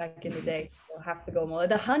eater back in the day. You'll have to go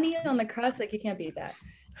mulligan. The honey on the crust, like you can't beat that.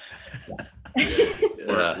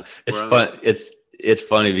 It's fun. It's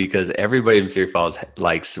funny because everybody in Cedar Falls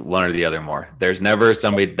likes one or the other more. There's never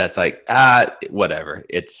somebody that's like, whatever.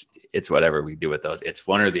 It's whatever we do with those. It's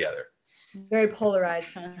one or the other. Very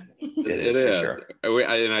polarized, huh? It is. Sure.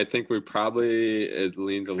 And I think it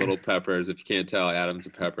leans a little peppers. If you can't tell, Adam's a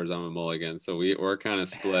peppers. I'm a mulligan. So we're kind of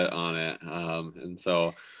split on it. And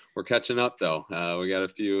so we're catching up though. We got a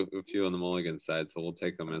few on the mulligan side, so we'll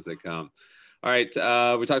take them as they come. All right.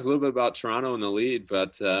 We talked a little bit about Toronto in the lead,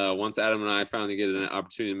 but once Adam and I finally get an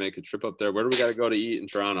opportunity to make a trip up there, where do we got to go to eat in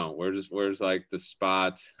Toronto? Where's like the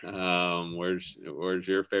spot? Where's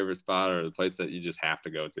your favorite spot or the place that you just have to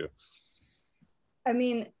go to? I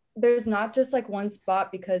mean, there's not just like one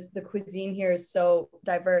spot because the cuisine here is so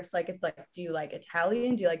diverse. Like, it's like, do you like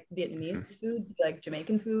Italian? Do you like Vietnamese food? Do you like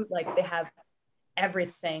Jamaican food? Like, they have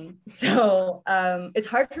everything. So it's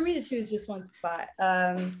hard for me to choose just one spot.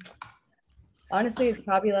 Honestly, it's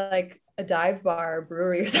probably like a dive bar or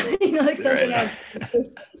brewery or something, like something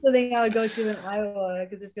I would go to in Iowa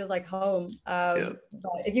because it feels like home. But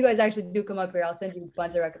if you guys actually do come up here, I'll send you a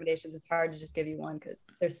bunch of recommendations. It's hard to just give you one because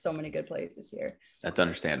there's so many good places here. That's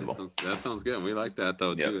understandable. That sounds good. We like that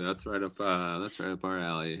though too. That's right up our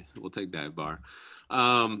alley. We'll take dive bar.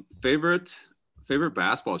 Favorite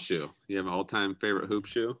basketball shoe? You have an all-time favorite hoop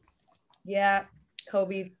shoe? Yeah,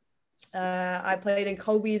 Kobe's. I played in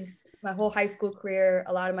Kobe's my whole high school career.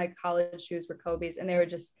 A lot of my college shoes were Kobe's, and they were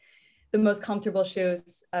just the most comfortable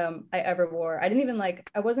shoes I ever wore. I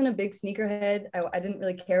wasn't a big sneakerhead. I didn't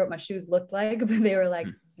really care what my shoes looked like, but they were like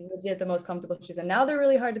legit the most comfortable shoes. And now they're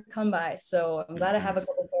really hard to come by. So I'm glad I have a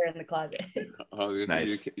couple pair in the closet.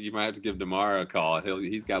 Nice. You might have to give DeMar a call.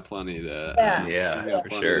 He's got plenty to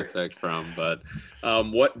for sure to pick from. But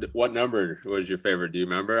what number was your favorite? Do you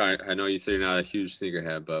remember? I know you say you're not a huge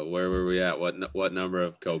sneakerhead, but where were we at? What number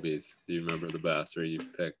of Kobe's do you remember the best, or you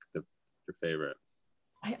pick your favorite?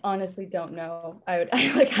 I honestly don't know. I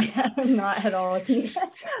am not at all.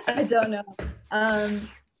 I don't know.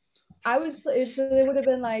 It would have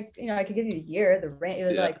been like, I could give you the year, the range. It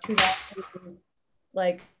was like 2000,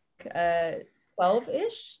 like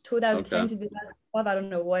 12-ish, 2010 to 2012. I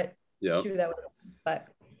don't know what shoe that was, but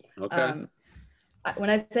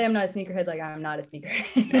when I say I'm not a sneakerhead, like I'm not a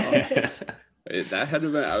sneakerhead. That had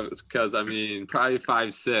to been because probably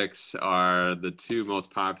 5.6 are the two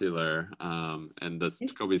most popular, and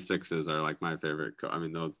the Kobe 6s are like my favorite.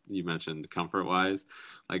 Those you mentioned comfort wise.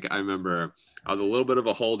 Like I remember I was a little bit of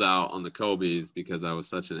a holdout on the Kobe's because I was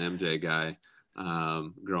such an MJ guy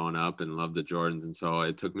growing up and loved the Jordans, and so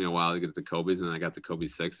it took me a while to get the Kobe's, and then I got the Kobe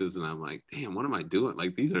 6s, and I'm like, damn, what am I doing?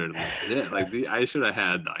 Like these are legit. Like I should have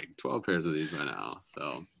had like 12 pairs of these by now.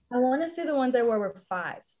 So I want to say the ones I wore were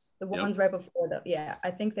 5s. The ones right before that. Yeah,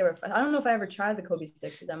 I think they were. I don't know if I ever tried the Kobe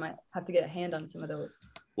 6s. I might have to get a hand on some of those.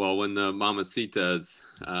 Well, when the Mamacitas,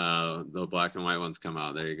 the black and white ones come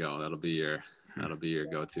out, there you go. That'll be your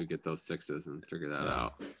go-to. Get those 6s and figure that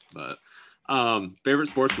out. But favorite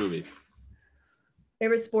sports movie?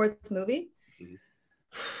 Favorite sports movie? Mm-hmm.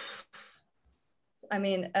 I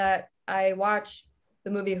mean, I watch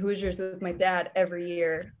the movie Hoosiers with my dad every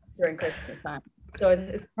year during Christmas time. So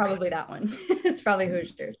it's probably that one. It's probably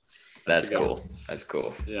Hoosiers. That's cool. That's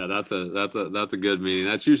cool. Yeah, that's a good meeting.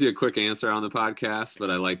 That's usually a quick answer on the podcast, but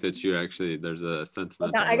I like that you actually there's a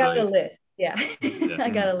sentiment. I got a list. Yeah. I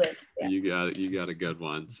got a list. Yeah. You got a good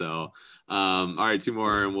one. So all right, 2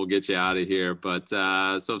 more and we'll get you out of here. But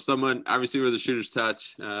so if someone obviously with a shooter's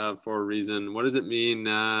touch for a reason, what does it mean?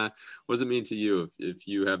 What does it mean to you if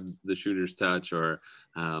you have the shooter's touch or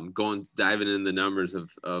diving in the numbers of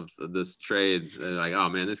this trade? Like, oh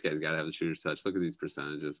man, this guy's got to have the shooter's touch. Look at these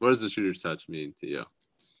percentages. What does the shooter's touch mean to you?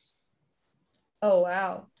 Oh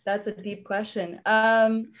wow, that's a deep question.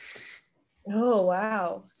 Oh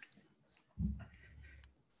wow.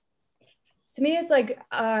 To me, it's like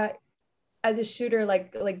as a shooter,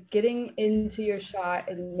 like getting into your shot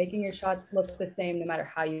and making your shot look the same no matter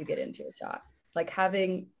how you get into your shot. Like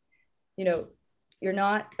having, you're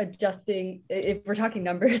not adjusting. If we're talking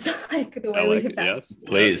numbers, like the way we have that. Yes,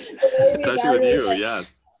 please. Especially with you,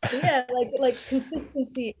 yes. Yeah, like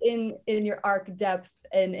consistency in your arc depth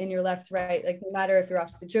and in your left, right. Like no matter if you're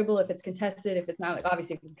off the dribble, if it's contested, if it's not, like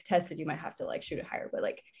obviously if it's contested, you might have to like shoot it higher, but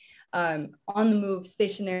like on the move,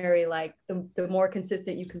 stationary, like the more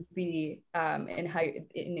consistent you can be in how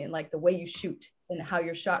in like the way you shoot and how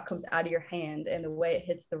your shot comes out of your hand and the way it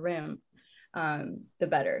hits the rim, the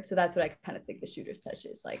better. So that's what I kind of think the shooter's touch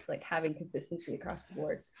is like having consistency across the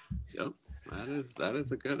board. Yep. That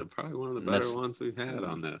is a good, probably one of the better ones we've had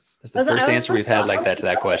on this. That's the first answer we've had like that to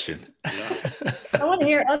that question. Yeah. I want to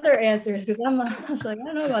hear other answers because I was like, I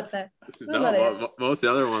don't know about that. Most of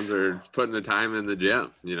the other ones are putting the time in the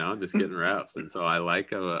gym, just getting reps. And so I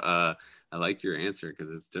like your answer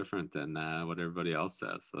because it's different than what everybody else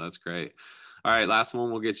says. So that's great. All right, last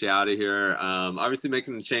one, we'll get you out of here. Obviously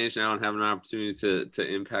making the change now and having an opportunity to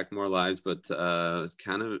impact more lives, but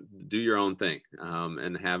kind of do your own thing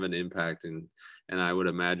and have an impact. And I would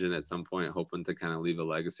imagine at some point hoping to kind of leave a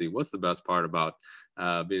legacy. What's the best part about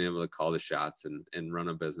being able to call the shots and run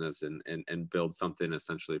a business and build something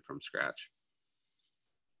essentially from scratch?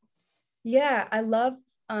 Yeah, I love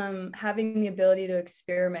having the ability to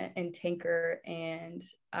experiment and tinker and,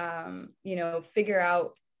 figure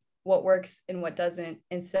out what works and what doesn't,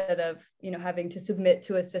 instead of, having to submit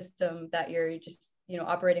to a system that you're just,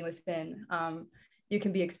 operating within. You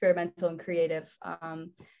can be experimental and creative.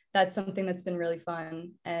 That's something that's been really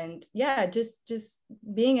fun. And yeah, just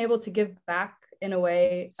being able to give back in a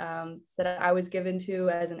way that I was given to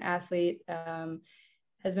as an athlete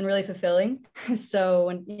has been really fulfilling. So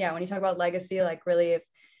when you talk about legacy, like really, if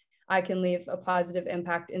I can leave a positive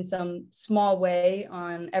impact in some small way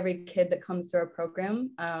on every kid that comes through our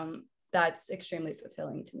program, that's extremely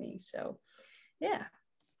fulfilling to me. So, yeah.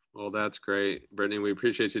 Well, that's great. Brittni, we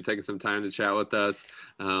appreciate you taking some time to chat with us,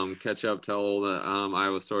 catch up, tell all the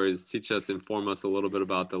Iowa stories, teach us, inform us a little bit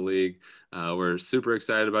about the league. We're super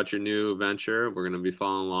excited about your new venture. We're going to be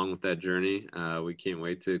following along with that journey. We can't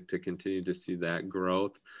wait to continue to see that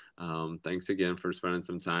growth. Thanks again for spending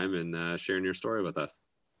some time and sharing your story with us.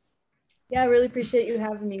 Yeah, I really appreciate you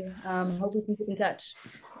having me. Hope we can keep in touch.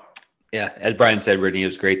 Yeah, as Brian said, Brittni, it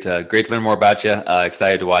was great to learn more about you.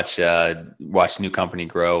 Excited to watch the new company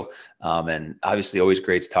grow, and obviously always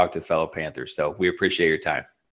great to talk to fellow Panthers. So we appreciate your time.